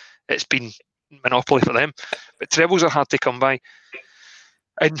like. It's been monopoly for them. But trebles are hard to come by.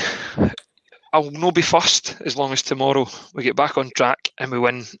 And I'll not be fussed as long as tomorrow we get back on track and we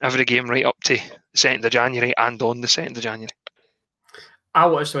win every game right up to the 2nd of January and on the 2nd of January. I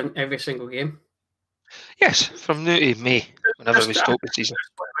want us to win every single game. Yes, from now to May, whenever we stop the season.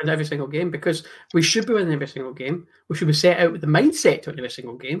 Win every single game, because we should be winning every single game. We should be set out with the mindset to win every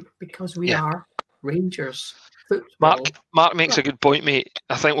single game, because we are Rangers. Football. Mark makes a good point, mate.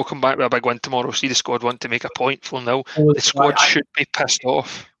 I think we'll come back with a big win tomorrow. See the squad want to make a point 4-0. The squad should be pissed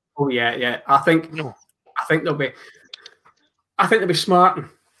off. Oh yeah. I think they'll be smart,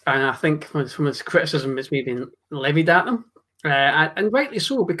 and I think from his criticism it's maybe levied at them, and rightly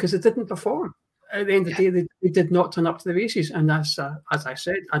so, because they didn't perform. At the end of the day, they did not turn up to the races, and that's as I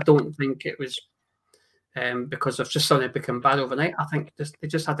said, I don't think it was because they've just suddenly become bad overnight. I think they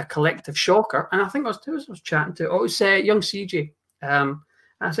just had a collective shocker, and I think I was chatting to young CJ.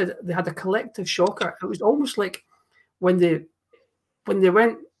 I said they had a collective shocker. It was almost like when they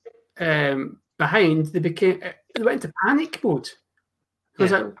went behind, they went into panic mode. It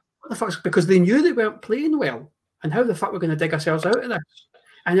was like, what the fuck? Because they knew they weren't playing well, and how the fuck we're going to dig ourselves out of this?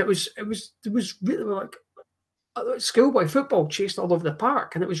 And it was really like schoolboy football chased all over the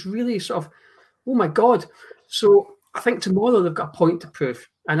park, and it was really sort of, oh my God. So I think tomorrow they've got a point to prove,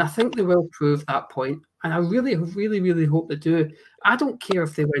 and I think they will prove that point. And I really, really, really hope they do. I don't care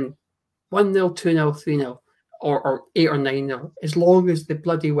if they win 1-0, 2-0, 3-0, or 8 or 9-0, as long as they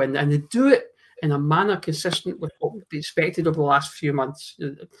bloody win. And they do it in a manner consistent with what would be expected over the last few months.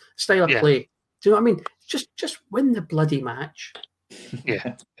 Style of play. Do you know what I mean? Just win the bloody match.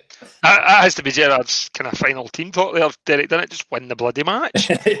 Yeah. That has to be Gerard's kind of final team talk there, Derek, didn't it? Just win the bloody match.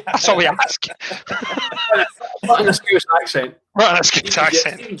 That's all we ask. Not in a Scottish accent. Not in a Scottish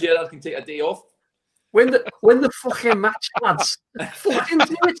accent. Even Gerard can take a day off. Win the fucking match, lads. Fucking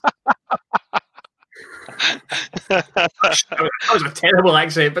do it. That was a terrible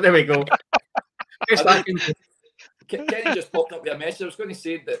accent, but there we go. Kenny just popped up with a message. I was going to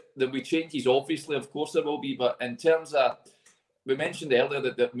say that there'll be changes, obviously, of course there will be, but in terms of, we mentioned earlier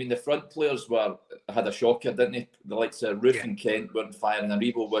that the front players had a shocker, didn't they? The likes of Roof and Kent weren't firing,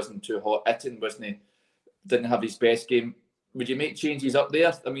 Aribo wasn't too hot, Itten didn't have his best game. Would you make changes up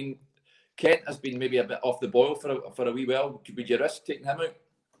there? I mean, Kent has been maybe a bit off the boil for a wee while. Would you risk taking him out?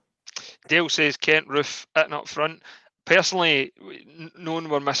 Dale says Kent, Roof, Itten up front. Personally, knowing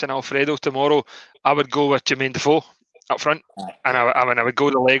we're missing Alfredo tomorrow, I would go with Jermaine Defoe up front, and I would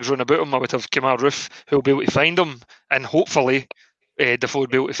go the legs run about him. I would have Kemar Roof who'll be able to find him, and hopefully Defoe will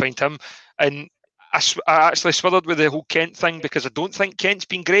be able to find him. And I actually swithered with the whole Kent thing, because I don't think Kent's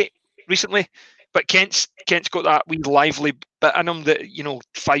been great recently, but Kent's got that wee lively bit in him that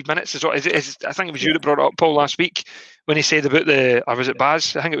 5 minutes is what I think it was you that brought it up, Paul, last week when he said about or was it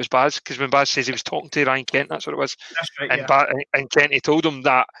Baz? I think it was Baz, because when Baz says he was talking to Ryan Kent, that's what it was. That's right. And Kent, he told him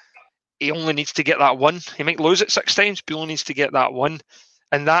that he only needs to get that one. He might lose it 6 times, but he only needs to get that one.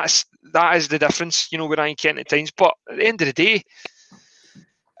 And that is the difference, with Ryan Kent at times. But at the end of the day,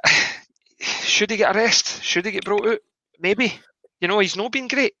 should he get a rest? Should he get brought out? Maybe. He's not been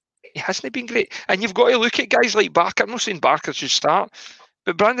great. He hasn't been great. And you've got to look at guys like Barker. I'm not saying Barker should start,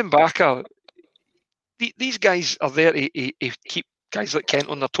 but Brandon Barker, these guys are there to keep guys like Kent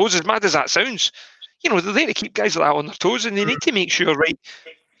on their toes. As mad as that sounds, they're there to keep guys like that on their toes, and they need to make sure, right,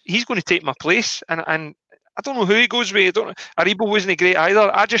 he's going to take my place. And I don't know who he goes with. Aribo wasn't great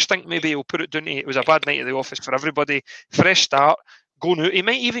either. I just think maybe he'll put it down to it was a bad night at the office for everybody. Fresh start, going out. He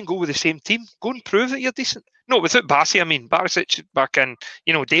might even go with the same team. Go and prove that you're decent. No, without Bassey, I mean, Barisic back in,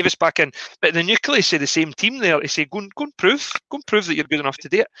 Davis back in. But the nucleus of the same team there, to say, go and prove that you're good enough to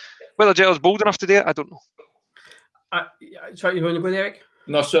do it. Whether Giles bold enough to do it, I don't know. Sorry, you want to go there, Eric?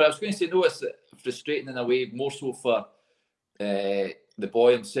 No, sorry, I was going to say, no, it's frustrating in a way, more so for the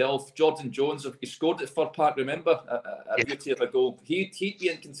boy himself. Jordan Jones, he scored at Fir Park, remember? A beauty of a goal. He'd be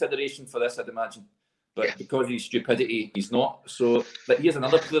in consideration for this, I'd imagine. But because of his stupidity, he's not. So here's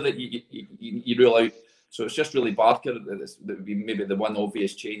another player that you rule out. So it's just really Barker that would be maybe the one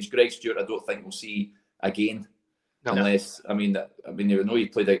obvious change. Greg Stewart, I don't think we'll see again. No. Unless, I mean, you know, he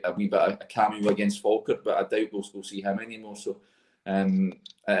played a wee bit of a cameo against Falkirk, but I doubt we'll see him anymore. So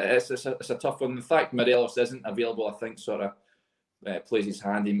it's a tough one. The fact Morelos isn't available, I think, sort of plays his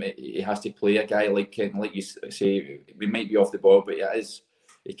hand. He has to play a guy like Kent, like you say, we might be off the ball, but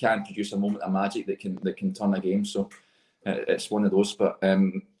he can produce a moment of magic that can turn a game. So it's one of those. But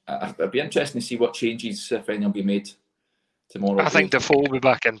it'd be interesting to see what changes, if any, will be made tomorrow. I think Defoe will be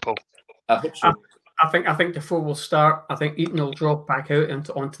back in, Paul. I hope so. I think Defoe will start. I think Eaton will drop back out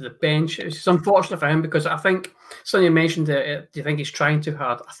onto the bench. It's unfortunate for him because I think Sonny mentioned do you think he's trying too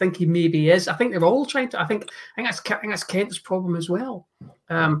hard? I think he maybe is. I think they're all trying to. I think that's Kent's problem as well.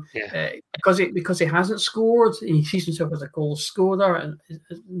 Because he hasn't scored. He sees himself as a goal scorer and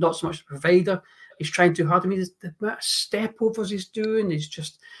not so much a provider. He's trying too hard. I mean, the amount of step overs he's doing is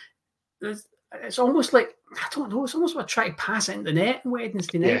just. It's almost like, I don't know, it's almost like trying to pass it in the net on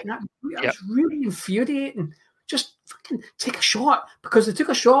Wednesday night. And that's really infuriating. Just fucking take a shot, because they took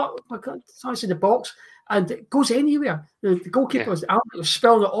a shot, it's obviously the box, and it goes anywhere. The goalkeeper was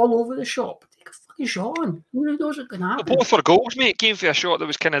spilling it all over the shop. Take a fucking shot on. Who knows what's going to happen? Both were goals, mate. Came for a shot that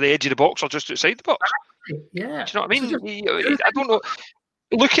was kind of the edge of the box or just outside the box. Yeah. Do you know what I mean? I don't know.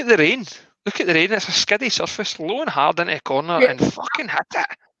 Look at the rain. It's a skiddy surface, low and hard into a corner, and fucking hit it.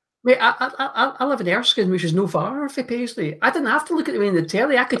 Mate, I live in Erskine, which is no far from Paisley. I didn't have to look at the rain in the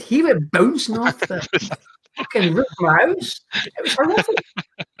telly. I could hear it bouncing off the fucking roof of my house. It was horrific.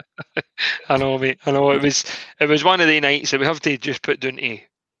 I know, mate. I know. It was one of the nights that we have to just put down to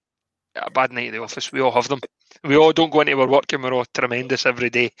a bad night at the office. We all have them. We all don't go into our work and we're all tremendous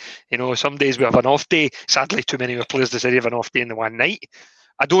every day. You know, some days we have an off day. Sadly, too many of our players decide to have an off day in the one night.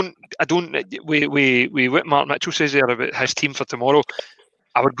 What Mark Mitchell says there about his team for tomorrow,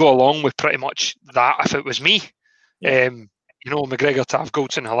 I would go along with pretty much that if it was me. Yeah. You know, McGregor, Tav,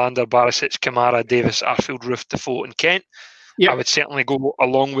 Goldson, Hollander, Barisic, Kamara, Davis, Arfield, Roof, Defoe and Kent. Yep. I would certainly go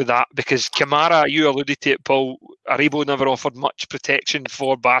along with that because Kamara, you alluded to it, Paul, Aribo never offered much protection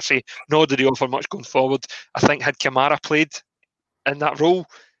for Bassey, nor did he offer much going forward. I think had Kamara played in that role,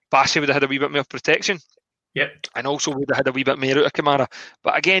 Bassey would have had a wee bit more protection. Yep. And also would have had a wee bit more out of Kamara.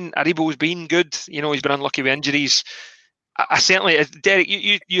 But again, Aribo's been good. You know, he's been unlucky with injuries. I certainly, Derek,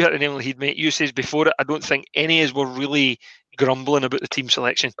 you hit the nail on the head, mate. You said before it, I don't think any of us were really grumbling about the team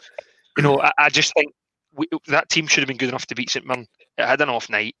selection. You know, I just think that team should have been good enough to beat St Mirren. It had an off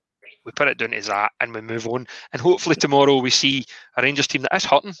night. We put it down to that and we move on. And hopefully tomorrow we see a Rangers team that is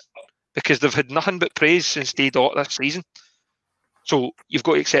hurting because they've had nothing but praise since day dot this season. So you've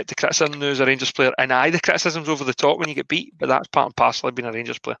got to accept the criticism now as a Rangers player. And the criticism's over the top when you get beat, but that's part and parcel of being a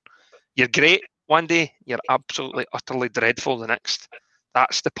Rangers player. You're great one day, you're absolutely, utterly dreadful the next.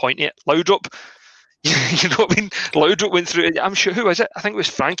 That's the point of it. Laudrup, you know what I mean? Laudrup went through it. I'm sure, who was it? I think it was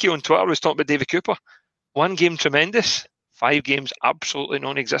Frankie on Twitter was talking about David Cooper. 1 game tremendous, 5 games absolutely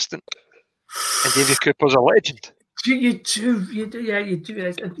non-existent. And David Cooper's a legend. You do. You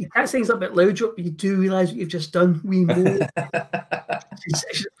realise. You can't say things like about Laudrup, but you do realise what you've just done. We know.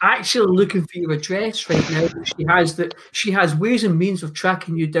 She's actually looking for your address right now. She has ways and means of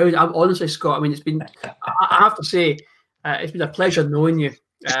tracking you down. I'm honestly, Scott. I mean, it's been. I have to say, it's been a pleasure knowing you.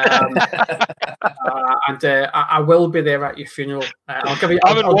 And I will be there at your funeral.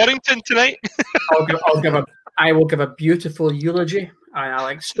 I'm in Warrington tonight. I will give a beautiful eulogy, and I'll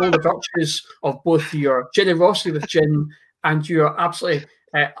extol the virtues of both your generosity with gin and your absolutely.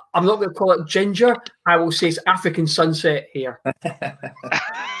 I'm not going to call it ginger. I will say it's African sunset here.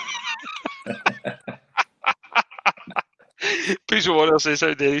 Peaceful Warrior says,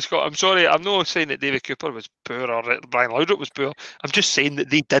 "How dare you, Scott? I'm sorry, I'm not saying that David Cooper was poor or that Brian Laudrup was poor. I'm just saying that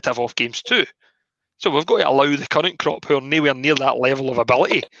they did have off games too. So we've got to allow the current crop who are nowhere near that level of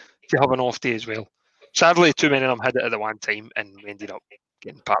ability to have an off day as well. Sadly, too many of them had it at the one time and we ended up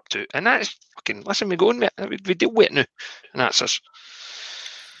getting papped out. And that's fucking, listen, we go on, mate. We deal with it now. And that's us.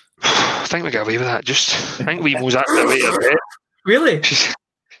 I think we got away with that. I think we Mo's actually away with it. Really? She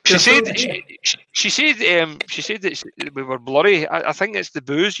said that we were blurry. I think it's the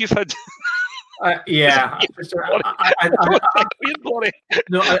booze you've had. Yeah. I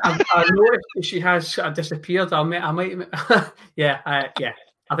noticed she has disappeared. I might. Yeah. I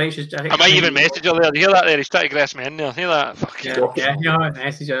think she's. I might even message her there. You hear that there? He's trying to gress me in there. Hear that? Fuck yeah.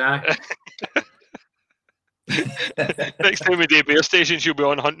 Message her. Next time we do Bear Station, she'll be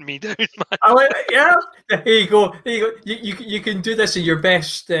on hunting me down, man. I like it, yeah. Here you go. You can do this in your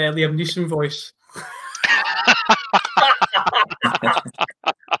best Liam Neeson voice.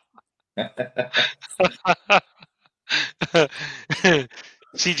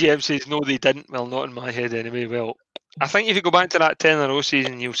 CGM says no, they didn't. Well, not in my head anyway. Well, I think if you go back to that 10 in a row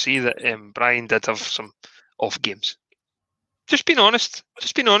season, you'll see that Brian did have some off games. Just being honest.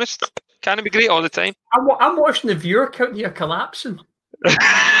 Can't it be great all the time? I'm watching the viewer count here collapsing.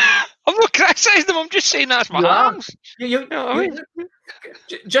 I'm not criticising them. I'm just saying that's my arms.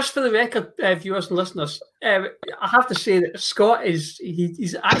 Just for the record, viewers and listeners, I have to say that Scott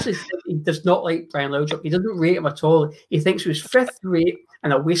he's actually he does not like Brian Laudrup. He doesn't rate him at all. He thinks he was fifth rate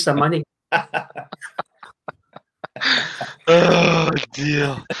and a waste of money. Oh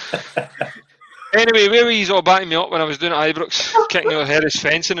dear. Anyway, where were you all backing me up when I was doing at Ibrox, kicking out Harris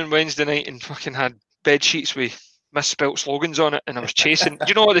fencing on Wednesday night and fucking had bed sheets with misspelt slogans on it, and I was chasing.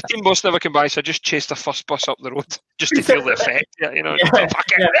 You know what? The team bus never came by, so I just chased the first bus up the road just to feel the effect. Yeah, you know, fucking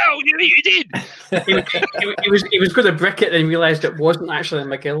hell, you did. He was going to brick it and realised it wasn't actually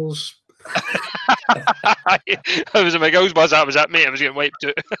McGill's. It was a McGill's bus. That was it, mate. I was getting wiped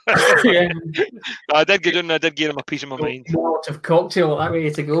out. Yeah. I did get in. I did give him a piece of my mind. Molotov cocktail that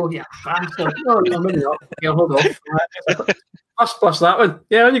ready to go. Yeah, no, maybe not. Yeah, hold on. Bus that one.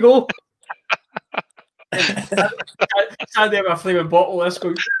 Yeah, on you go. Stand there with a flaming bottle. Let's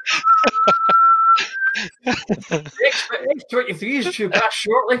go. X23 is due back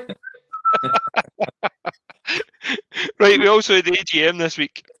shortly. Right, we also had the AGM this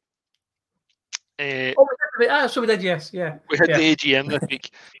week. So we did, yes, yeah. We had the AGM this week.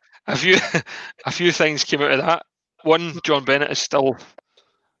 A few things came out of that. One, John Bennett is still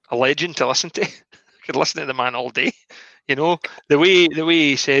a legend to listen to. I could listen to the man all day. You know, the way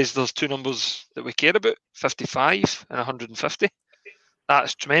he says there's two numbers that we care about, 55 and 150.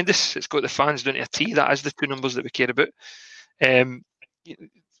 That's tremendous. It's got the fans down to a T. That is the two numbers that we care about.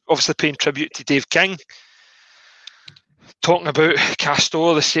 Obviously paying tribute to Dave King. Talking about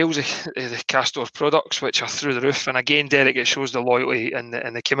Castor, the sales of the Castor products, which are through the roof. And again, Derek, it shows the loyalty and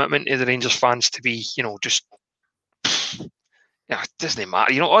the commitment of the Rangers fans to be, you know, just... Yeah, it doesn't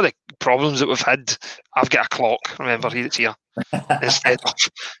matter. You know, all the problems that we've had, I've got a clock, remember, it's here.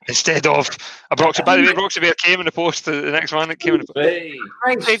 Instead of a Broxy. By the way, Broxy Bear came in the post, the next one that came in the post. Hey.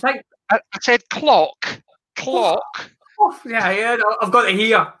 I said clock. Oh, yeah, I've got it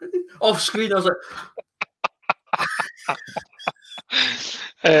here. Off screen, I was like...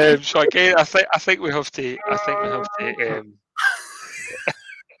 so again, I think we have to.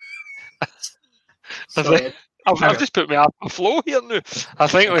 I've just put me up a flow here now. I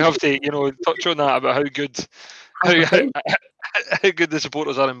think we have to, you know, touch on that about how good the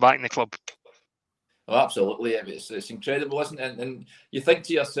supporters are in backing the club. Oh, absolutely, it's incredible, isn't it? And you think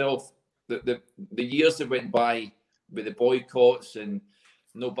to yourself that the years that went by with the boycotts and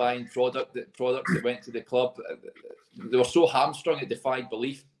no buying products that went to the club, they were so hamstrung it defied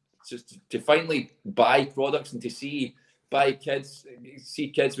belief. Just to finally buy products and to see kids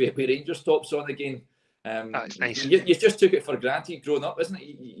with Rangers tops on again. That's nice. You just took it for granted growing up, isn't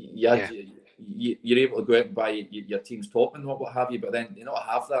it? You're able to go out and buy your team's top and what have you, but then you not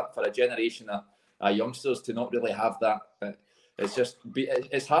have that for a generation of youngsters to not really have that.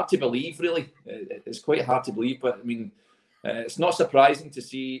 It's hard to believe, really. It's quite hard to believe, but I mean, it's not surprising to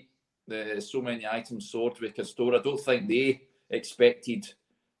see so many items sold with Castor. I don't think they expected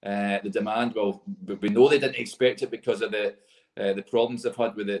the demand. Well, we know they didn't expect it because of the problems they've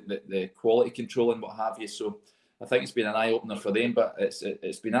had with the quality control and what have you. So I think it's been an eye-opener for them, but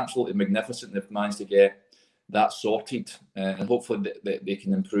it's been absolutely magnificent. They've managed to get that sorted, and hopefully they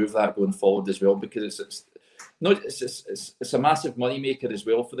can improve that going forward as well, because it's a massive money maker as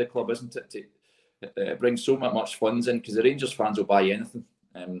well for the club, isn't it? It brings so much funds in, because the Rangers fans will buy anything.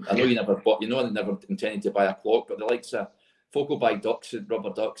 I know you never intended to buy a clock, but the likes of folk will buy ducks and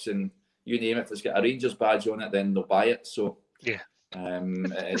rubber ducks and you name it. If it's got a Rangers badge on it, then they'll buy it. So yeah.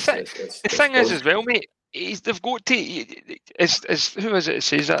 The thing is as well, mate. They've got to. Is who is it that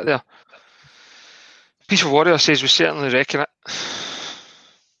says that there? Peace of Warrior says we certainly reckon it.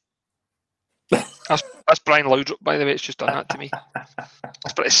 That's Brian Laudrup, by the way. It's just done that to me.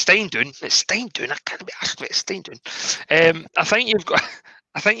 But it's Steindown. I can't be asked what it's Steindown. I think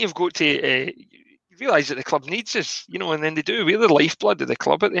you've got to realise that the club needs us, and then they do. We're the lifeblood of the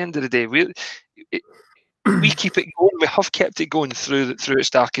club at the end of the day. We keep it going. We have kept it going through its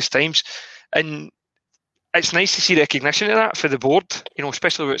darkest times, and it's nice to see recognition of that for the board.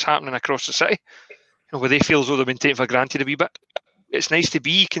 Especially what's happening across the city, where they feel as though they've been taken for granted a wee bit. It's nice to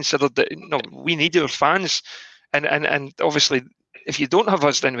be considered that we need our fans, and obviously if you don't have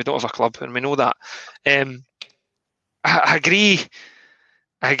us, then we don't have a club, and we know that. I agree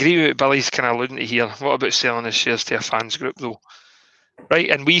with what Billy's kind of alluding to here. What about selling his shares to a fans group, though? Right,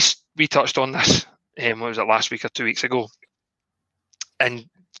 and we touched on this. What was it, last week or 2 weeks ago? And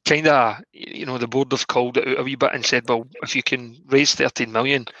kind of, the board have called it out a wee bit and said, well, if you can raise 13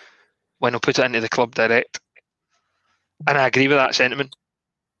 million, why not put it into the club direct? And I agree with that sentiment,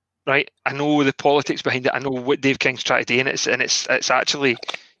 right? I know the politics behind it. I know what Dave King's trying to do, and it's actually,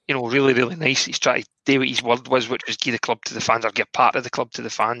 really, really nice. He's trying to do what his word was, which was give the club to the fans, or give part of the club to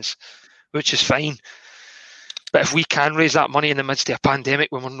the fans, which is fine. But if we can raise that money in the midst of a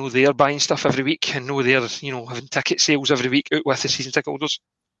pandemic, when we're no there buying stuff every week, and no there, having ticket sales every week out with the season ticket holders,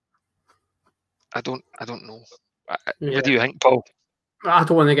 I don't know. What do you think, Paul? I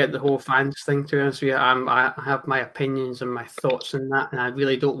don't want to get the whole fans thing, to be honest with you. I have my opinions and my thoughts on that, and I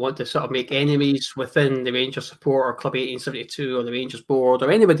really don't want to sort of make enemies within the Rangers support or Club 1872 or the Rangers board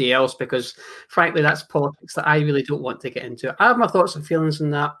or anybody else, because frankly, that's politics that I really don't want to get into. I have my thoughts and feelings on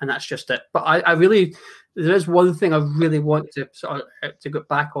that, and that's just it. But there is one thing I really want to sort of to get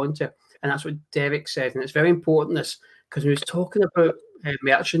back onto, and that's what Derek said, and it's very important, this, because he was talking about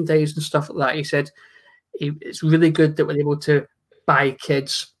merchandise and stuff like that. He said it's really good that we're able to buy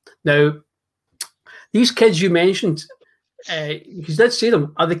kids. Now, these kids you mentioned, you did say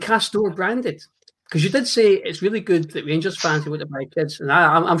them, are the Castore branded? Because you did say it's really good that Rangers fans want to buy kids, and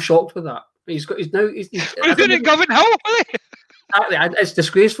I'm shocked with that. He's doing it, Gavin Hill. It's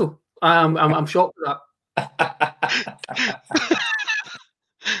disgraceful. I'm shocked with that.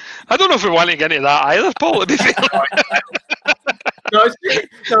 I don't know if we want to get into that either, Paul. To be fair. It's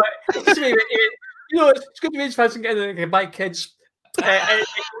good to Rangers fans can buy kids.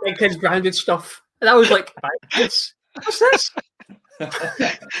 Kids branded stuff, and I was like, "What's this?"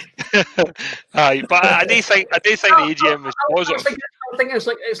 Aye, but I do think the AGM was positive. I think it's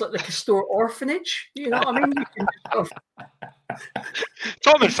like the Castore orphanage. You know what I mean?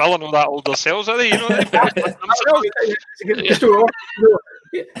 Tom and Phil know that all themselves, are they?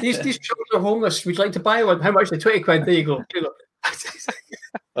 These children are homeless. Would you like to buy one? How much? The 20 quid. There you go.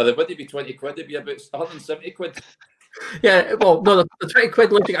 Well, they wouldn't be 20 quid. It'd be about 170 quid. Yeah, well, no, the 20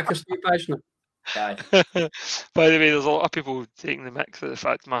 quid looking at a Castore badge now. Aye. By the way, there's a lot of people taking the mix of the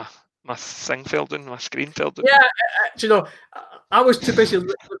fact my thing fell down, my screen fell down. Yeah, I was too busy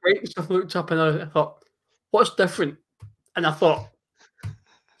writing stuff, looked up, and I thought, what's different? And I thought,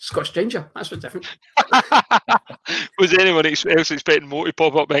 Scotch Ginger, that's what's different. Was anyone else expecting Mo to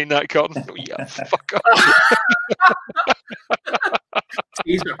pop up behind that curtain? Oh, yeah, fuck up.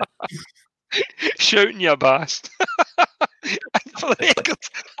 Teaser. Shouting you bast. For the record,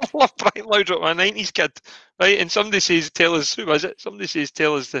 I love Brian Laudrup, my 90s kid, right? And somebody says, tell us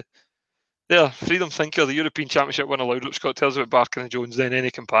the Freedom Thinker, the European Championship winner Laudrup Scott tells about Barker and Jones, then any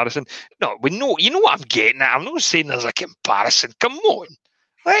comparison. No, we know, you know what I'm getting at. I'm not saying there's a comparison. Come on,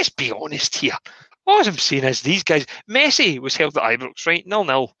 let's be honest here. All I'm saying is these guys, Messi was held at Ibrox, right?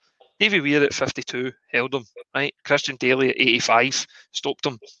 0-0. Davy Weir at 52 held him, right? Christian Daly at 85 stopped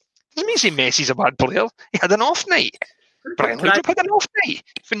him. Doesn't mean say Messi's a bad player. He had an off night. Brian Laudrup had an off night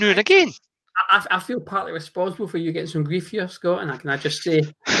for noon again. I feel partly responsible for you getting some grief here, Scott, and can I just say,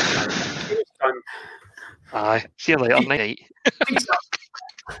 aye, see you later, night.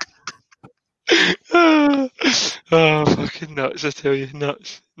 Oh, fucking nuts! I tell you,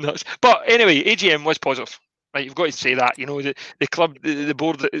 nuts. But anyway, AGM was positive. Right, you've got to say that. The club, the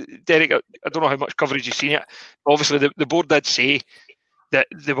board. Derek, I don't know how much coverage you've seen it. Obviously, the board did say that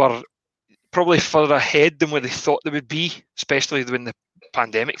they were probably further ahead than where they thought they would be, especially when the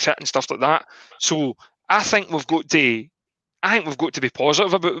pandemic hit and stuff like that. So I think we've got to be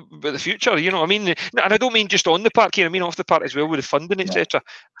positive about the future. You know what I mean? And I don't mean just on the park here. I mean off the park as well with the funding, etc.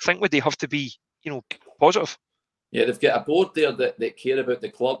 I think they have to be, positive. Yeah, they've got a board there that care about the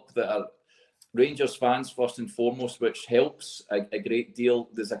club, that are Rangers fans first and foremost, which helps a great deal.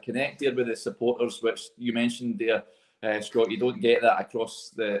 There's a connect there with the supporters, which you mentioned there, Scott. You don't get that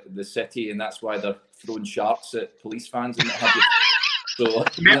across the city, and that's why they're throwing sharks at police fans and what have you. So,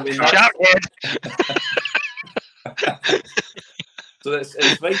 so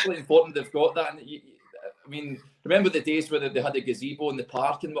it's vitally important they've got that. And I mean, remember the days where they had a gazebo in the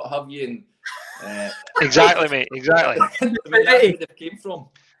park and what have you? And exactly, mate. Exactly. I mean, that's where they came from.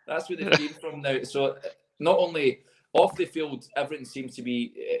 That's where they came from now. So not only off the field, everything seems to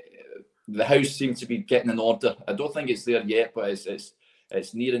be the house seems to be getting in order. I don't think it's there yet, but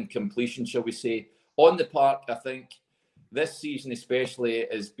it's nearing completion, shall we say? On the park, I think this season especially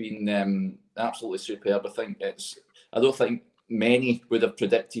has been absolutely superb. I don't think many would have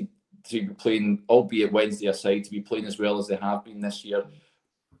predicted to be playing, albeit Wednesday aside, to be playing as well as they have been this year.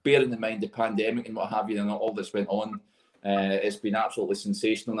 Bearing in mind the pandemic and what have you, and all this went on, it's been absolutely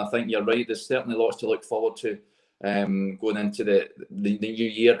sensational. And I think you're right. There's certainly lots to look forward to going into the new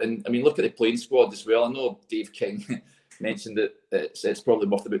year. And I mean, look at the playing squad as well. I know Dave King mentioned that it's probably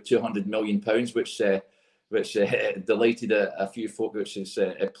worth about £200 million, which delighted a few folk, which is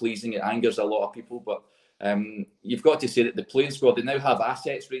pleasing. It angers a lot of people, but you've got to say that the playing squad, they now have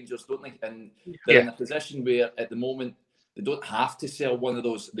assets, Rangers, don't they? And they're in a position where at the moment they don't have to sell one of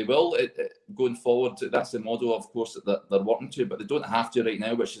those. They will going forward. That's the model, of course, that they're working to, but they don't have to right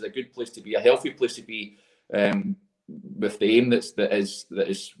now, which is a good place to be, a healthy place to be, with the aim that is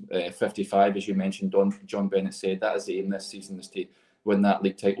 55, as you mentioned. John Bennett said that is the aim this season, is to win that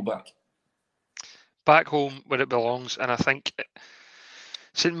league title back home where it belongs. And I think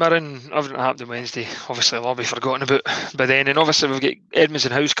St Mirren, everything that happened on Wednesday, obviously they'll all be forgotten about by then. And obviously we've got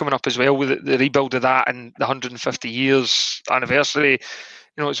Edmondson House coming up as well, with the rebuild of that and the 150 years anniversary.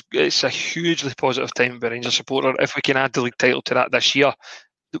 You know, it's a hugely positive time to be a Rangers supporter. If we can add the league title to that this year,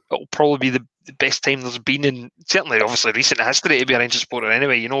 it'll probably be the best time there's been in, certainly obviously recent history, to be a Rangers supporter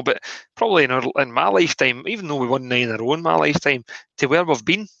anyway, you know, but probably in my lifetime, even though we won 9 in a row in my lifetime, to where we've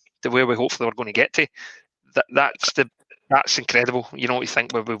been, to where we hopefully we're going to get to, that's incredible. You know, what you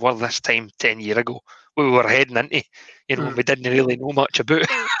think where we were this time 10 years ago, where we were heading into, you know, we didn't really know much about.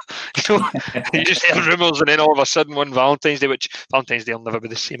 You know, you just heard rumours, and then all of a sudden one Valentine's Day, which Valentine's Day will never be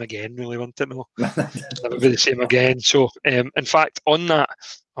the same again, really, won't it? No, never be the same again. So, in fact, on that,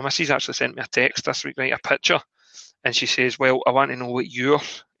 my missus actually sent me a text this week, right, a picture, and she says, well, I want to know what your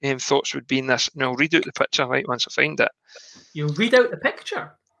thoughts would be in this. Now, I'll read out the picture, right, once I find it. You'll read out the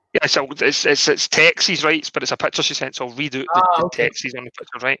picture? Yeah, so it's Texas, right? But it's a picture she sent, so I'll read out the Texas on the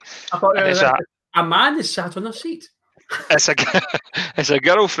picture, right? I thought a man is sat on a seat. It's a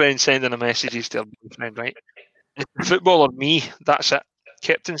girlfriend sending a messages to her boyfriend, right? It's football or me, that's it.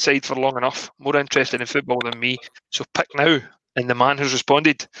 Kept inside for long enough, more interested in football than me, so pick now. And the man has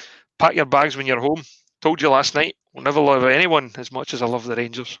responded, pack your bags when you're home. Told you last night, we'll never love anyone as much as I love the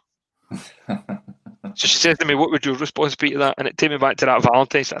Rangers. So she said to me, what would your response be to that? And it took me back to that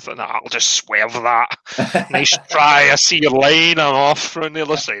Valentine's. I thought, nah, I'll just swerve that. Nice try. I see your line. I'm off from the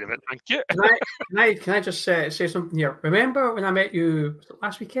other side of it. Thank you. Can I just say something here? Remember when I met you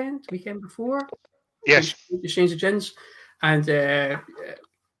last weekend before? Yes. You changed the gins. And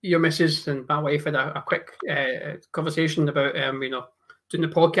your missus and my wife had a quick conversation about, doing the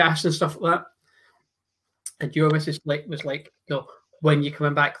podcast and stuff like that. And your missus was like, when you're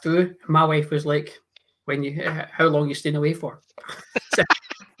coming back through. My wife was like, how long are you staying away for? So,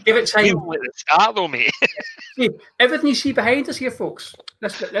 give it time. Start though, mate. See, everything you see behind us here, folks,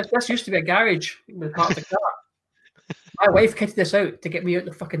 this used to be a garage with part of the car. My wife kitted this out to get me out of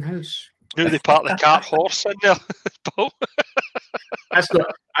the fucking house. You know, they part the cart horse in there, Paul.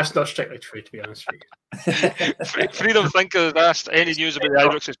 That's not strictly true, to be honest with you. Freedom Thinkers asked any news about the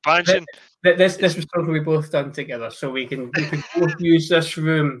Ibrox expansion. This was something we both done together, so we can both use this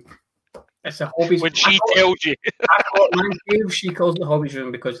room. It's a hobbies. When she tells you, I call it my cave. She calls it the hobbies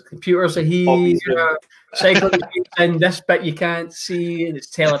room because the computers are here. Cycling in this bit you can't see, and it's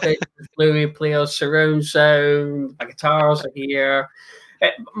television, Blu-ray players, surround sound. My guitars are here.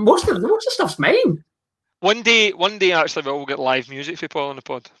 Most of the stuff's mine. One day, actually, we'll get live music for Paul on the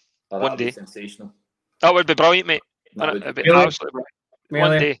pod. One day, sensational. That would be brilliant, mate. It'd be absolutely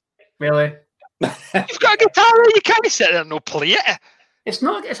brilliant. One day, really. You've got a guitar, you can't sit there and no play it. It's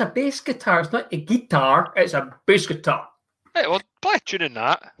a bass guitar. It's not a guitar. It's a bass guitar. Hey, well, play a tune in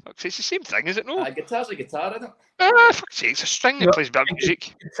that. It's the same thing, is it? No. A guitar's a guitar, isn't it? Fuck's sake, it's a string that plays bad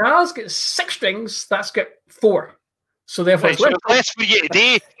music. Guitar's got 6 strings. That's got 4. So therefore, right, there's less for you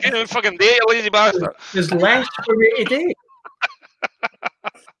today. You know, fucking day, you lazy bastard. There's less for me today.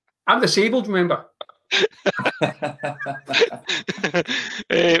 I'm disabled, remember.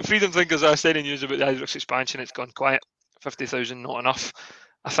 Freedom Thinkers asked any news about the Ibrox expansion. It's gone quiet. 50,000 not enough.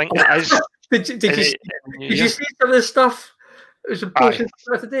 I think it is. Did you see some of this stuff? It was a post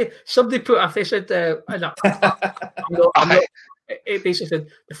today. Somebody put up. They said, it basically said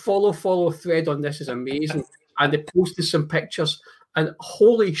the follow thread on this is amazing, and they posted some pictures. And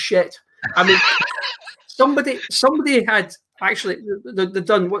holy shit! I mean, somebody had actually they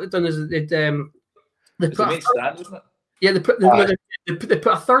done what they've done is they put a stand, wasn't it? Yeah, they put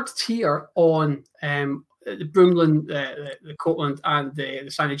a third tier on the Broomloan, the Coatland, and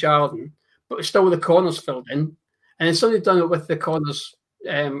the Sandy Jarden, but it's still with the corners filled in. And then somebody done it with the corners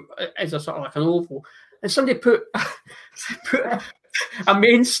as a sort of like an oval. And somebody put a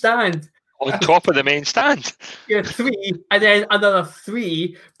main stand on top of the main stand. Yeah, 3, and then another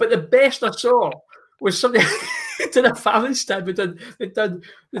 3. But the best I saw was somebody to the family stand. They take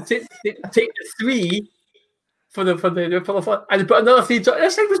the 3 for the and they put another 3.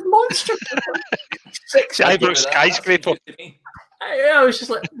 This thing was monstrous. 6 Ibrox skyscraper. I was just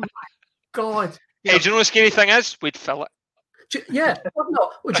like, oh my God. Hey, do you know the scary thing is? We'd fill it. Yeah,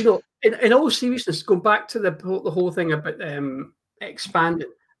 well, you know, in all seriousness, go back to the whole thing about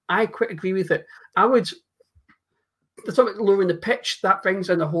expanding. I quite agree with it. The talk about lowering the pitch, that brings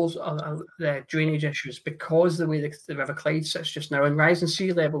in the whole the drainage issues because the way the River Clyde sits just now, and rising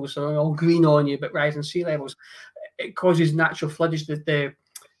sea levels are all green on you, but rising sea levels, it causes natural floodage. The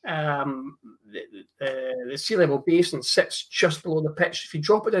sea level basin sits just below the pitch. If you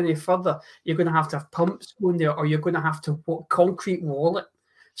drop it any further, you're going to have pumps going there, or you're going to have to concrete wall it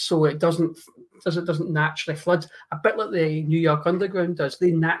so it doesn't naturally flood. A bit like the New York Underground does.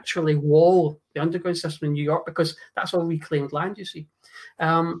 They naturally wall the underground system in New York because that's all reclaimed land, you see.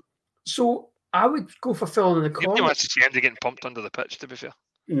 So I would go for filling in the corner. You want to end up getting pumped under the pitch, to be fair.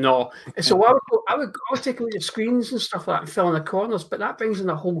 No. So I would take away the screens and stuff like that and fill in the corners, but that brings in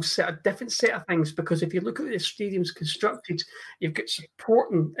a whole different set of things, because if you look at the stadium's constructed, you've got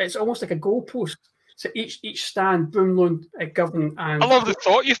supporting, it's almost like a goalpost. So each stand, Broomloan, Govan, and... I love the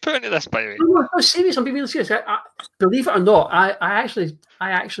thought you've put into this, by the way. No, serious. I'm being really serious. I believe it or not, I actually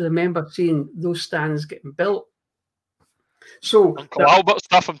remember seeing those stands getting built. So Uncle Albert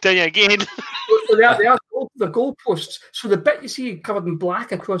stuff, I'm telling you again. So they are the goalposts. So the bit you see covered in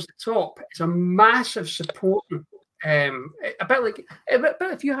black across the top is a massive supporting. A bit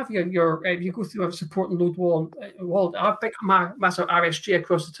if you have your if you go through a supporting load wall, a big massive RSJ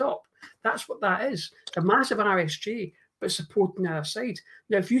across the top. That's what that is. A massive RSJ, but supporting the other side.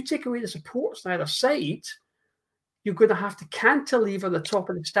 Now, if you take away the supports on either side, you're going to have to cantilever the top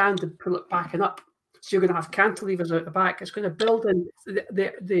of the stand and pull it back and up. So you're going to have cantilevers out the back. It's going to build in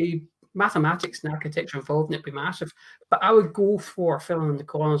the mathematics and architecture involved in it be massive. But I would go for filling in the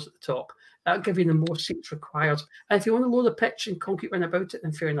corners at the top. That would give you the more seats required. And if you want to load the pitch and concrete run about it,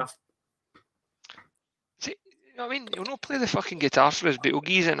 then fair enough. See, I mean, you'll not play the fucking guitar for us, but we'll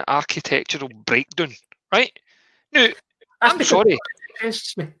give you an architectural breakdown, right? Now, I'm sorry.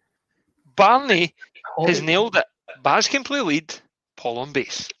 Barney has nailed it. Baz can play lead, Paul on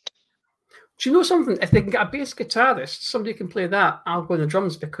bass. Do you know something? If they can get a bass guitarist, somebody can play that. I'll go on the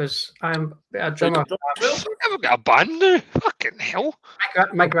drums because I'm a drummer. We've never got a band now. Fucking hell.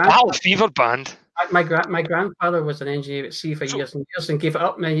 My Battle Fever band. My grandfather was an engineer at sea for years and years and gave it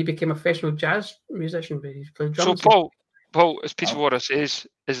up, and then he became a professional jazz musician. But he played drums. So, Paul, as Peter Warner says,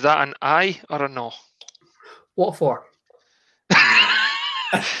 is that an aye or a no? What for?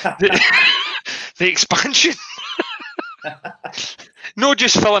 the expansion. No,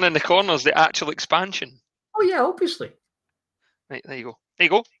 just filling in the corners, the actual expansion. Oh, yeah, obviously. Right, there you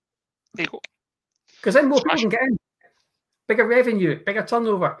go. Because then more people can get in. Bigger revenue, bigger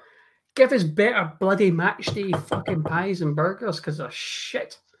turnover. Give us better bloody match day fucking pies and burgers because they're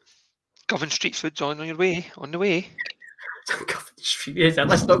shit. Govan Street Food's on the way. Govan Street, yes,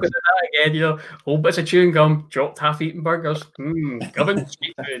 let's not go to that again, you know. Old bits of chewing gum, dropped half-eaten burgers. Govan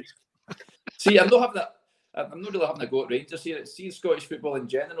Street Food. See, I'm not really having a go at Rangers here. See, Scottish football in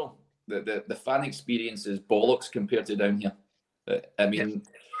general, the fan experience is bollocks compared to down here. I mean,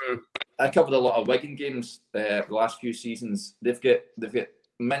 I covered a lot of Wigan games the last few seasons. They've got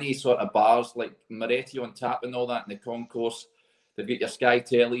many sort of bars like Moretti on tap and all that in the concourse. They've got your Sky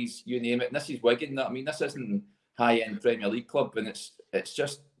Tellies, you name it. And this is Wigan. I mean, this isn't high-end Premier League club, and it's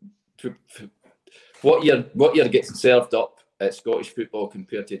just what you're getting served up at Scottish football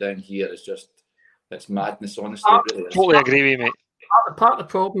compared to down here is just. It's madness, honestly. It really is. Totally agree with you, mate. Part of the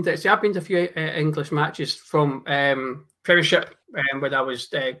problem that I've been to a few English matches from Premiership when I was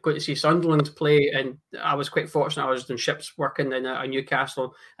going to see Sunderland play, and I was quite fortunate. I was doing ships working in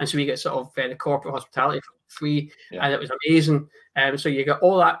Newcastle, and so we get sort of the corporate hospitality for free, and it was amazing. So you got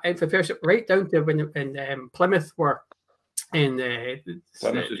all that information right down to when Plymouth were in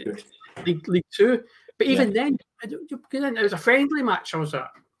League Two. But even then, it was a friendly match I was at,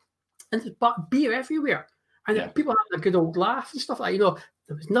 and there's beer everywhere, and people having a good old laugh and stuff like that.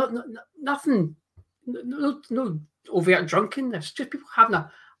 There was nothing, no overt drunkenness, just people having a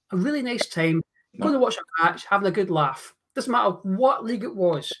really nice time, going to watch a match, having a good laugh. Doesn't matter what league it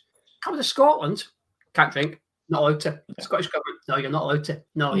was. Come to Scotland, can't drink, not allowed to. Scottish government, no, you're not allowed to.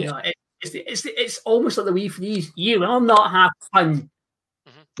 No, you're not. It's almost like the wee freeze. You will not have fun.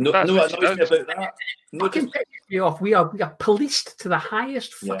 No, what annoys me about that. We are policed to the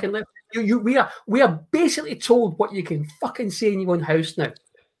highest fucking level. We are basically told what you can fucking say in your own house now.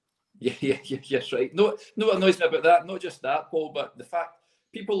 Yes, right. No, what annoys me about that, not just that, Paul, but the fact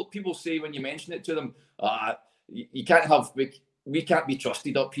people say when you mention it to them, you can't have we can't be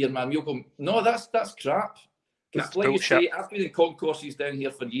trusted up here, man. You'll go, no, that's crap. Because like bullshit. You say, I've been in concourses down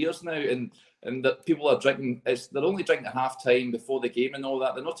here for years now, and that people are drinking. They're only drinking at half time before the game and all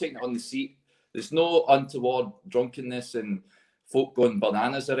that. They're not taking it on the seat. There's no untoward drunkenness and folk going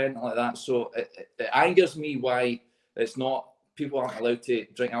bananas or anything like that. So it angers me why it's not. People aren't allowed to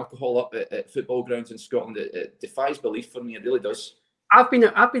drink alcohol up at football grounds in Scotland. It defies belief for me. It really does. I've been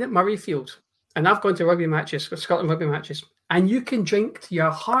at Murrayfield, and I've gone to rugby matches, Scotland rugby matches, and you can drink to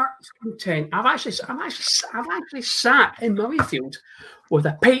your heart's content. I've actually sat in Murrayfield with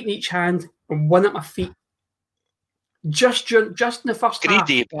a pint in each hand and one at my feet, just in the first half.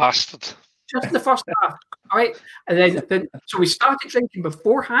 Greedy bastard. Just in the first half, all right. And then so we started drinking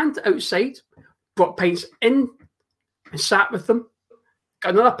beforehand outside, brought pints in. I sat with them,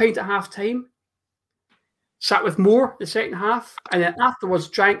 got another pint at half time, sat with more the second half, and then afterwards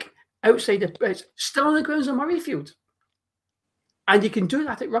drank outside the pitch, still on the grounds of Murrayfield. And you can do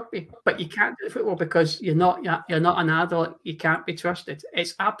that at rugby, but you can't do it at football because you're not an adult. You can't be trusted.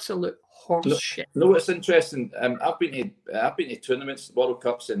 It's absolute horse shit. No, what's interesting. I've been to tournaments, World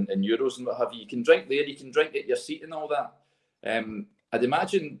Cups, and Euros and what have you. You can drink there. You can drink at your seat and all that. I'd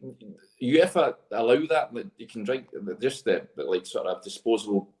imagine UEFA allow that. You can drink just the like sort of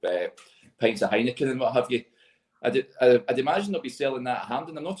disposable pints of Heineken and what have you. I'd imagine they'll be selling that at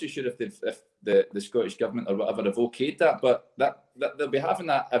Hampden. I'm not too sure if the Scottish Government or whatever have okayed that, but that they'll be having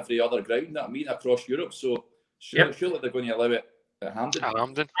that every other ground. That I mean across Europe. So surely they're going to allow it at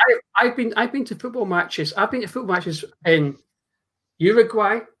Hampden. I've been to football matches. I've been to football matches in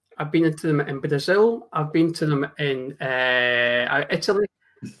Uruguay. I've been to them in Brazil. I've been to them in Italy,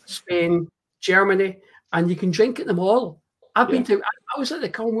 Spain, Germany, and you can drink at them all. I was at the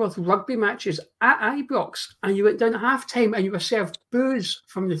Commonwealth rugby matches at Ibrox, and you went down at half time and you were served booze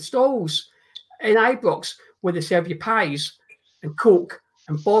from the stalls in Ibrox where they serve you pies and Coke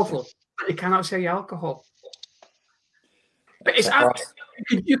and Bovril, but they cannot sell you alcohol. But it's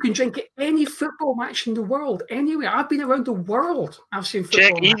you can drink at any football match in the world, anywhere. I've been around the world. I've seen football.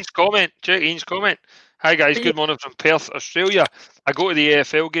 Check Ian's comment. Hi guys, good morning from Perth, Australia. I go to the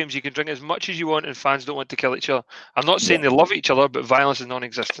AFL games. You can drink as much as you want, and fans don't want to kill each other. I'm not saying they love each other, but violence is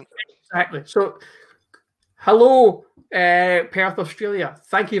non-existent. Exactly. So, hello, Perth, Australia.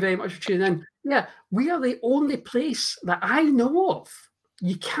 Thank you very much for tuning in. Yeah, we are the only place that I know of.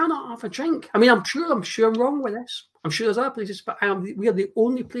 You cannot have a drink. I mean, I'm sure I'm wrong with this. I'm sure there's other places, but we are the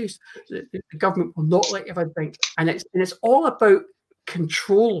only place that the government will not let you have a drink. And it's all about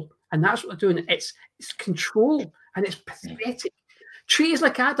control. And that's what they're doing. It's control, and it's pathetic. Treat us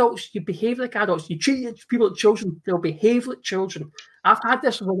like adults. You behave like adults. You treat people like children. They'll behave like children. I've had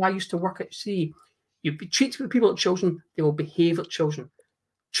this when I used to work at sea. You treat people like children. They will behave like children.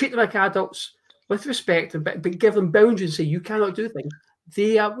 Treat them like adults with respect, but give them boundaries and say you cannot do things.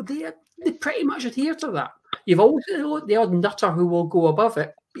 They pretty much adhere to that. You've always got the odd nutter who will go above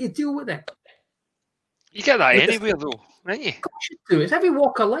it, but you deal with it. You get that anywhere, though, don't you? Of course you do. It's every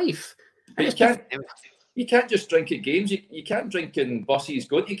walk of life. You can't just drink at games. You can't drink in buses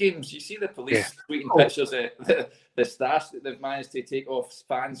going to games. You see the police tweeting pictures of the stash that they've managed to take off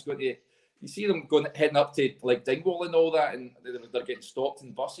fans going to. You see them heading up to like Dingwall and all that, and they're getting stopped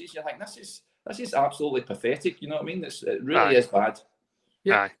in buses. You think this is absolutely pathetic. You know what I mean? It really is bad.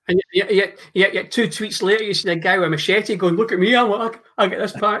 Yeah, and yet 2 tweets later, you see a guy with a machete going, "Look at me! I'll get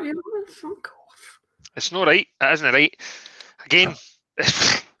this part." You know, fuck off. It's not right. It isn't right. Again,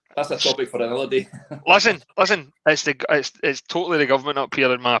 that's a topic for another day. listen. It's totally the government up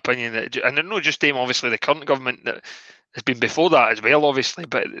here, in my opinion, and not just them. Obviously, the current government that It's been before that as well, obviously,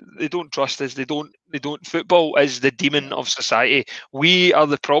 but they don't trust us. They don't. Football is the demon of society. We are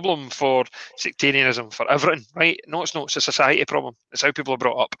the problem for sectarianism, for everything, right? No, it's not. It's a society problem. It's how people are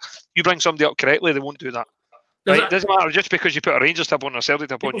brought up. You bring somebody up correctly, they won't do that. Right? It doesn't matter just because you put a Rangers tab on or a Celtic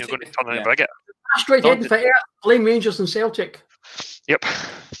tab on, you're going to turn and brig it. That's right, identify it. Blame Rangers and Celtic. Yep.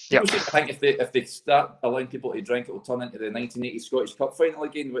 I think if they start allowing people to drink, it will turn into the 1980 Scottish Cup final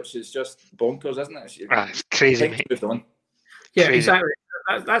again, which is just bonkers, isn't it? It's crazy, mate. Yeah, crazy. Exactly.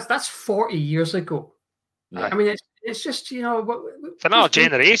 That's 40 years ago. Yeah. I mean, it's just, you know... It's another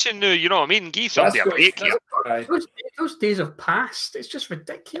generation now, you know what I mean? Give somebody a break here. Those days have passed. It's just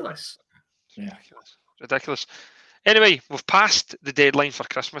ridiculous. Yeah, ridiculous. Anyway, we've passed the deadline for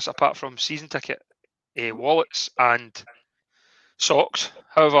Christmas, apart from season ticket, wallets and socks.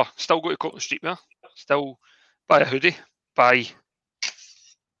 However, still go to Cotton Streetwear, still buy a hoodie, buy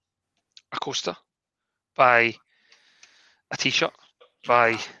a coaster, buy a t-shirt, buy,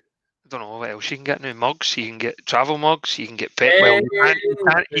 I don't know what else you can get now, mugs. You can get travel mugs, you can get pet. Well,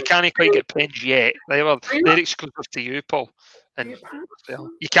 you can't quite get pens yet. They're exclusive to you, Paul. And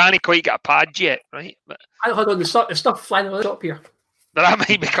you can't quite get a pad yet, right? But hold on, the stuff flying on the top here. That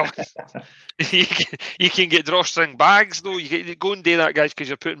might be coming. you can get drawstring bags though. You go and do that, guys, because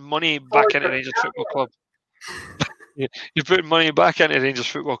you're putting money back into Rangers Football Club. You're putting money back into Rangers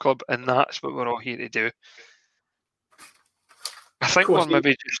Football Club, and that's what we're all here to do. I think we're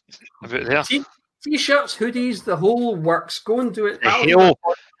maybe just about there. T-shirts, hoodies, the whole works. Go and do it. The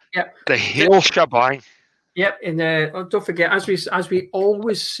whole shebang. Yep, and don't forget, as we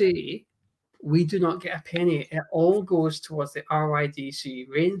always say, we do not get a penny. It all goes towards the RYDC,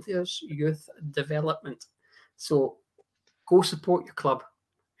 Rangers Youth Development. So go support your club.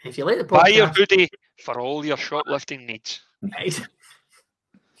 And if you like the podcast, buy your hoodie for all your shoplifting needs. Right.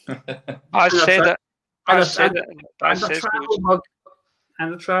 I said it. And a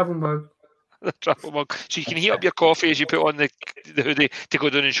travel mug. The travel mug. So you can heat up your coffee as you put on the hoodie to go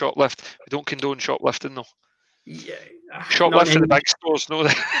down and shoplift. We don't condone shoplifting though. Yeah. Shoplifting in the big stores, no.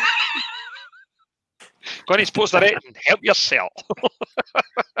 Go on and post that and help yourself.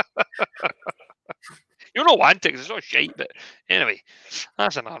 You're not wanting because it's not shite, but anyway,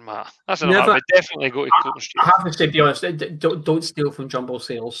 that's another matter. That's another matter. But definitely go to Cotton Street. I have to say, be honest, don't steal from Jumbo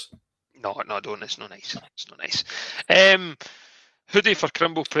Sales. No, don't. It's not nice. It's not nice. Hoodie for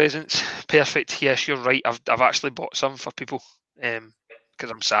Crimble presents. Perfect. Yes, you're right. I've actually bought some for people because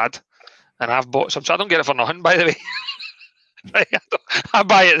I'm sad. And I've bought some. So I don't get it for nothing, by the way. I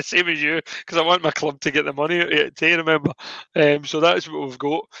buy it the same as you because I want my club to get the money out of it too, remember. So that's what we've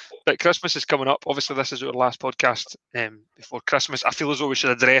got. But Christmas is coming up. Obviously, this is our last podcast before Christmas. I feel as though we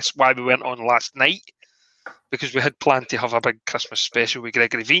should address why we weren't on last night because we had planned to have a big Christmas special with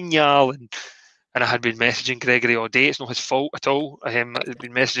Gregory Vignal and I had been messaging Gregory all day. It's not his fault at all. I had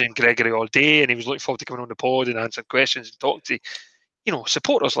been messaging Gregory all day and he was looking forward to coming on the pod and answering questions and talking to,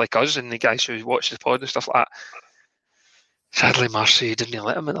 supporters like us and the guys who watch the pod and stuff like that. Sadly, Marcy didn't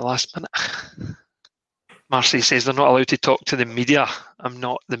let him at the last minute. Marcy says they're not allowed to talk to the media. I'm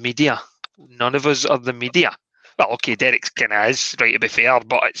not the media. None of us are the media. Well, okay, Derek's kind of is, right, to be fair,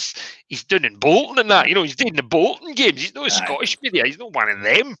 but he's doing in Bolton and that. He's doing the Bolton games. He's not a Scottish media. He's not one of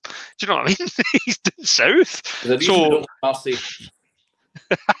them. Do you know what I mean? He's doing South. So, Marcy.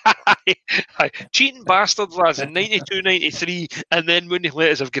 Cheating bastards, lads, in 92, 93, and then when they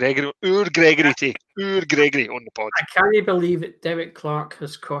let us have Gregory on the pod. I can't believe it. Derek Clark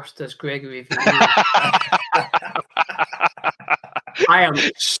has cost us Gregory. I am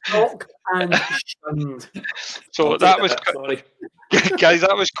shocked and shunned. So that was, guys,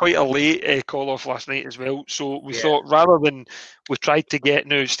 that was quite a late call off last night as well. So we thought rather than we tried to get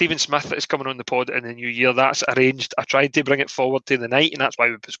now Stephen Smith is coming on the pod in the new year. That's arranged. I tried to bring it forward to the night, and that's why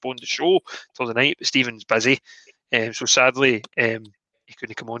we postponed the show till the night. But Stephen's busy, so sadly he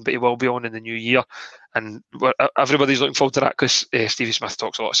couldn't come on, but he will be on in the new year. And everybody's looking forward to that because Stevie Smith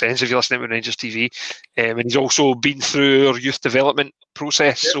talks a lot of sense if you're listening to Rangers TV. And he's also been through our youth development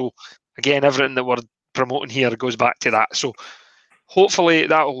process. Yep. So, again, everything that we're promoting here goes back to that. So, hopefully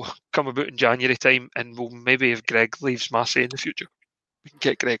that will come about in January time and we'll maybe if Greg leaves Marseille in the future, we can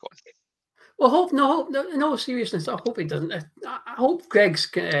get Greg on. Well, no seriousness. I hope he doesn't. I hope Greg's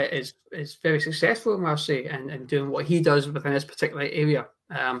is very successful in Marseille and doing what he does within this particular area.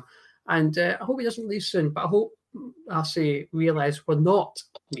 And I hope he doesn't leave soon. But I hope Marseille realise we're not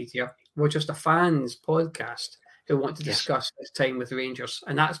media. We're just a fans podcast who want to discuss his time with Rangers,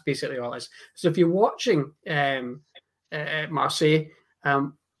 and that's basically all it is. So if you're watching Marseille,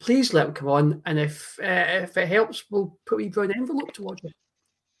 please let him come on, and if it helps, we'll put a brown envelope towards it.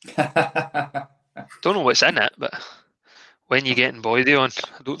 Don't know what's in it, but When you getting Boydie on?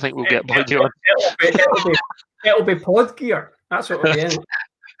 I don't think we'll get Boydie on. It'll be pod gear. That's what we're getting.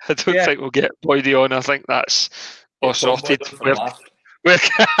 I don't think we'll get Boydie on. I think that's all sorted. Now,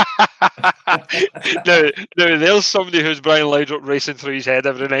 there's somebody who's Brian Laudrup racing through his head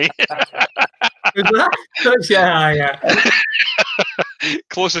every night. Yeah.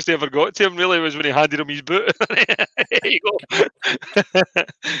 Closest he ever got to him really was when he handed him his boot. There you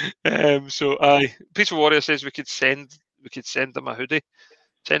go. So, Peaceful Warrior says we could send them a hoodie.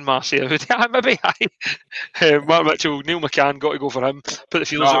 Send Marcy a hoodie. Maybe. Mark Mitchell, Neil McCann, got to go for him. Put the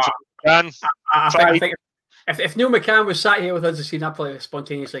feelers out for McCann. I think if Neil McCann was sat here with us, I'd probably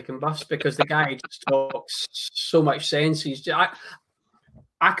spontaneously combust, because the guy just talks so much sense.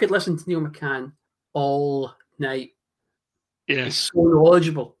 I could listen to Neil McCann all night. Yeah, he's so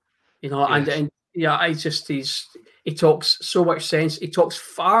knowledgeable, yes. and he talks so much sense. He talks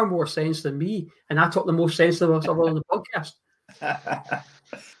far more sense than me, and I talk the most sense of us on the podcast.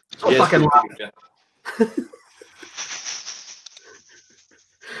 So fucking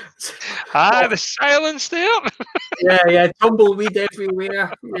the silence there. yeah, tumbleweed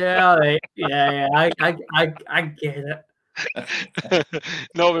everywhere. Yeah, I get it.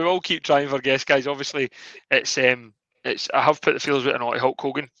 No, we will keep trying for guest guys. Obviously, it's I have put the feelers out on Hulk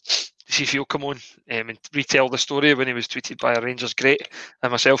Hogan to see if he'll come on and retell the story when he was tweeted by a Rangers great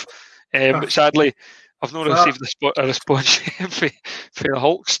and myself. But sadly, I've not received a response for the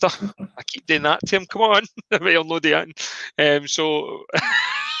Hulk stuff. I keep doing that to him. Come on, we'll know the end. So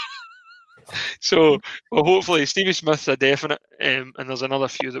well, hopefully Stevie Smith's a definite, and there's another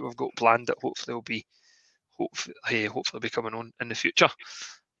few that we've got planned that hopefully will be coming on in the future.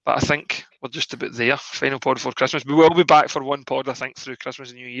 But I think we're just about there. Final pod for Christmas. We will be back for one pod, I think, through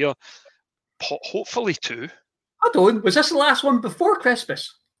Christmas and New Year. Hopefully two. Was this the last one before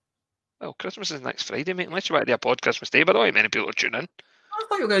Christmas? Well, Christmas is next Friday, mate. Unless you want to do a pod Christmas Day, by the way, many people will tune in. I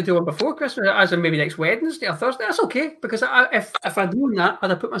thought you were going to do one before Christmas, as in maybe next Wednesday or Thursday. That's okay, because if I'd known that, I'd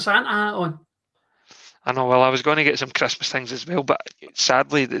have put my Santa hat on. I know, well, I was going to get some Christmas things as well, but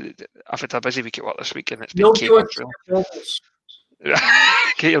sadly, I've had a busy week at work this week, and it's been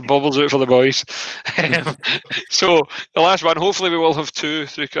get your bubbles out for the boys. So, the last one, hopefully we will have two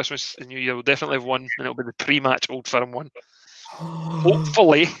through Christmas and New Year. We'll definitely have one, and it'll be the pre-match Old Firm one.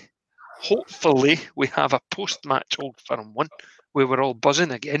 Hopefully, we have a post-match Old Firm one, where we're all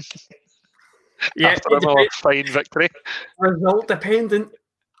buzzing again. Yeah, after another fine victory. Result dependent.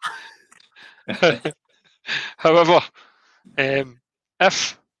 However,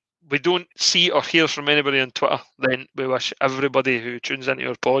 if we don't see or hear from anybody on Twitter, then we wish everybody who tunes into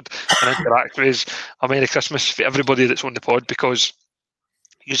our pod and interacts with us a Merry Christmas for everybody that's on the pod, because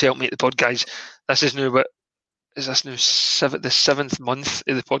you help make the pod, guys. This is now the 7th month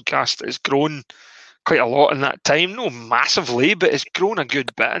of the podcast. It's grown quite a lot in that time, not massively, but it's grown a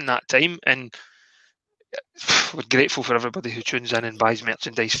good bit in that time, and we're grateful for everybody who tunes in and buys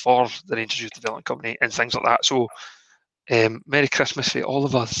merchandise for the Rangers Youth Development Company and things like that. So, Merry Christmas for all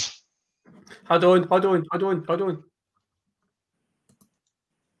of us. Hold on.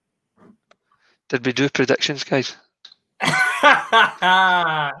 Did we do predictions, guys?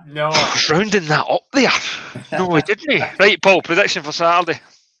 No. Rounding that up there. No, we didn't. Right, Paul, prediction for Saturday.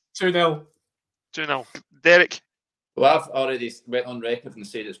 2-0. 2-0. Derek? Well, I've already went on record and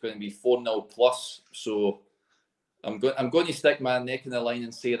said it's going to be 4-0 plus, so I'm going to stick my neck in the line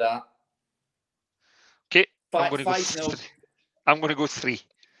and say that. Okay, I'm going to go 3.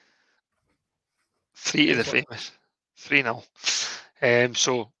 3 to the famous. 3-0.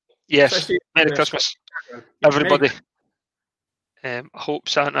 So, yes, Merry Christmas, everybody. I hope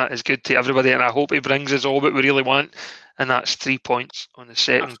Santa is good to everybody, and I hope he brings us all what we really want, and that's 3 points on the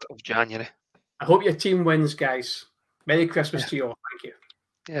 2nd of January. I hope your team wins, guys. Merry Christmas to you all. Thank you.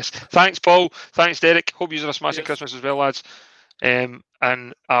 Yes. Thanks, Paul. Thanks, Derek. Hope you have a smashing Christmas as well, lads. And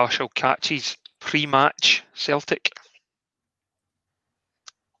I shall catch his pre-match Celtic.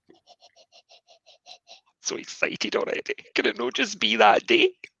 So excited already. Can it not just be that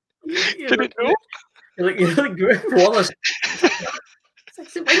day? Can it not? You're like Wallace.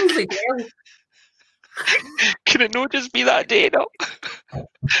 It's Wednesday, girl. Can it not just be that day, no?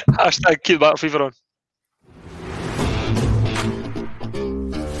 Hashtag keep that fever on.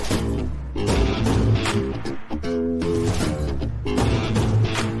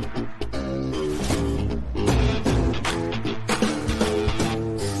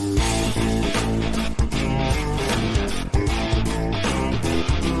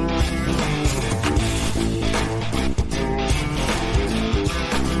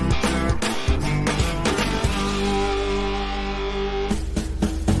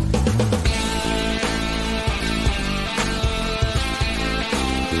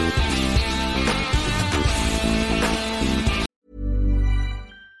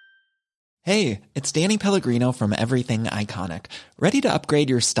 Hey, it's Danny Pellegrino from Everything Iconic. Ready to upgrade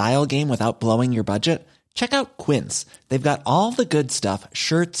your style game without blowing your budget? Check out Quince. They've got all the good stuff,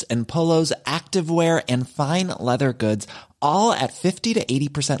 shirts and polos, activewear, and fine leather goods, all at 50 to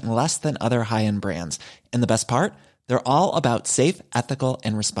 80% less than other high-end brands. And the best part? They're all about safe, ethical,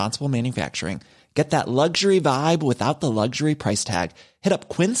 and responsible manufacturing. Get that luxury vibe without the luxury price tag. Hit up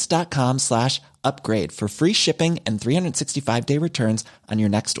quince.com/upgrade for free shipping and 365-day returns on your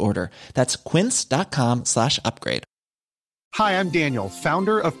next order. That's quince.com/upgrade. Hi, I'm Daniel,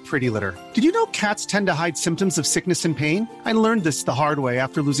 founder of Pretty Litter. Did you know cats tend to hide symptoms of sickness and pain? I learned this the hard way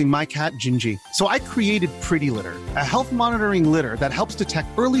after losing my cat, Gingy. So I created Pretty Litter, a health monitoring litter that helps detect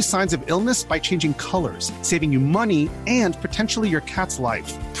early signs of illness by changing colors, saving you money and potentially your cat's life.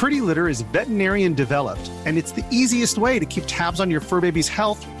 Pretty Litter is veterinarian developed, and it's the easiest way to keep tabs on your fur baby's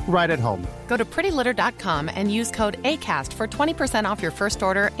health right at home. Go to prettylitter.com and use code ACAST for 20% off your first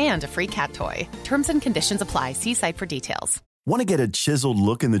order and a free cat toy. Terms and conditions apply. See site for details. Want to get a chiseled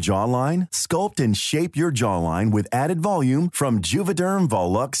look in the jawline? Sculpt and shape your jawline with added volume from Juvederm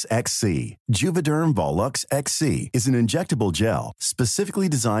Volux XC. Juvederm Volux XC is an injectable gel specifically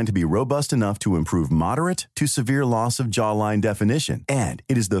designed to be robust enough to improve moderate to severe loss of jawline definition. And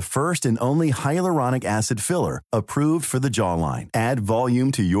it is the first and only hyaluronic acid filler approved for the jawline. Add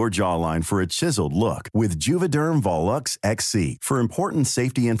volume to your jawline for a chiseled look with Juvederm Volux XC. For important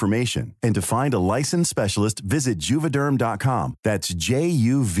safety information and to find a licensed specialist, visit Juvederm.com. That's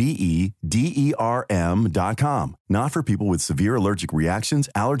Juvederm.com. Not for people with severe allergic reactions,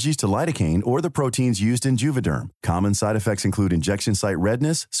 allergies to lidocaine, or the proteins used in Juvederm. Common side effects include injection site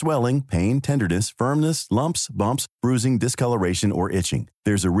redness, swelling, pain, tenderness, firmness, lumps, bumps, bruising, discoloration, or itching.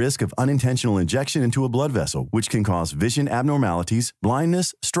 There's a risk of unintentional injection into a blood vessel, which can cause vision abnormalities,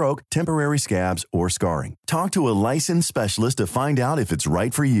 blindness, stroke, temporary scabs, or scarring. Talk to a licensed specialist to find out if it's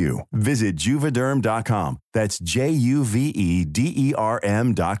right for you. Visit Juvederm.com. That's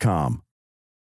Juvederm.com.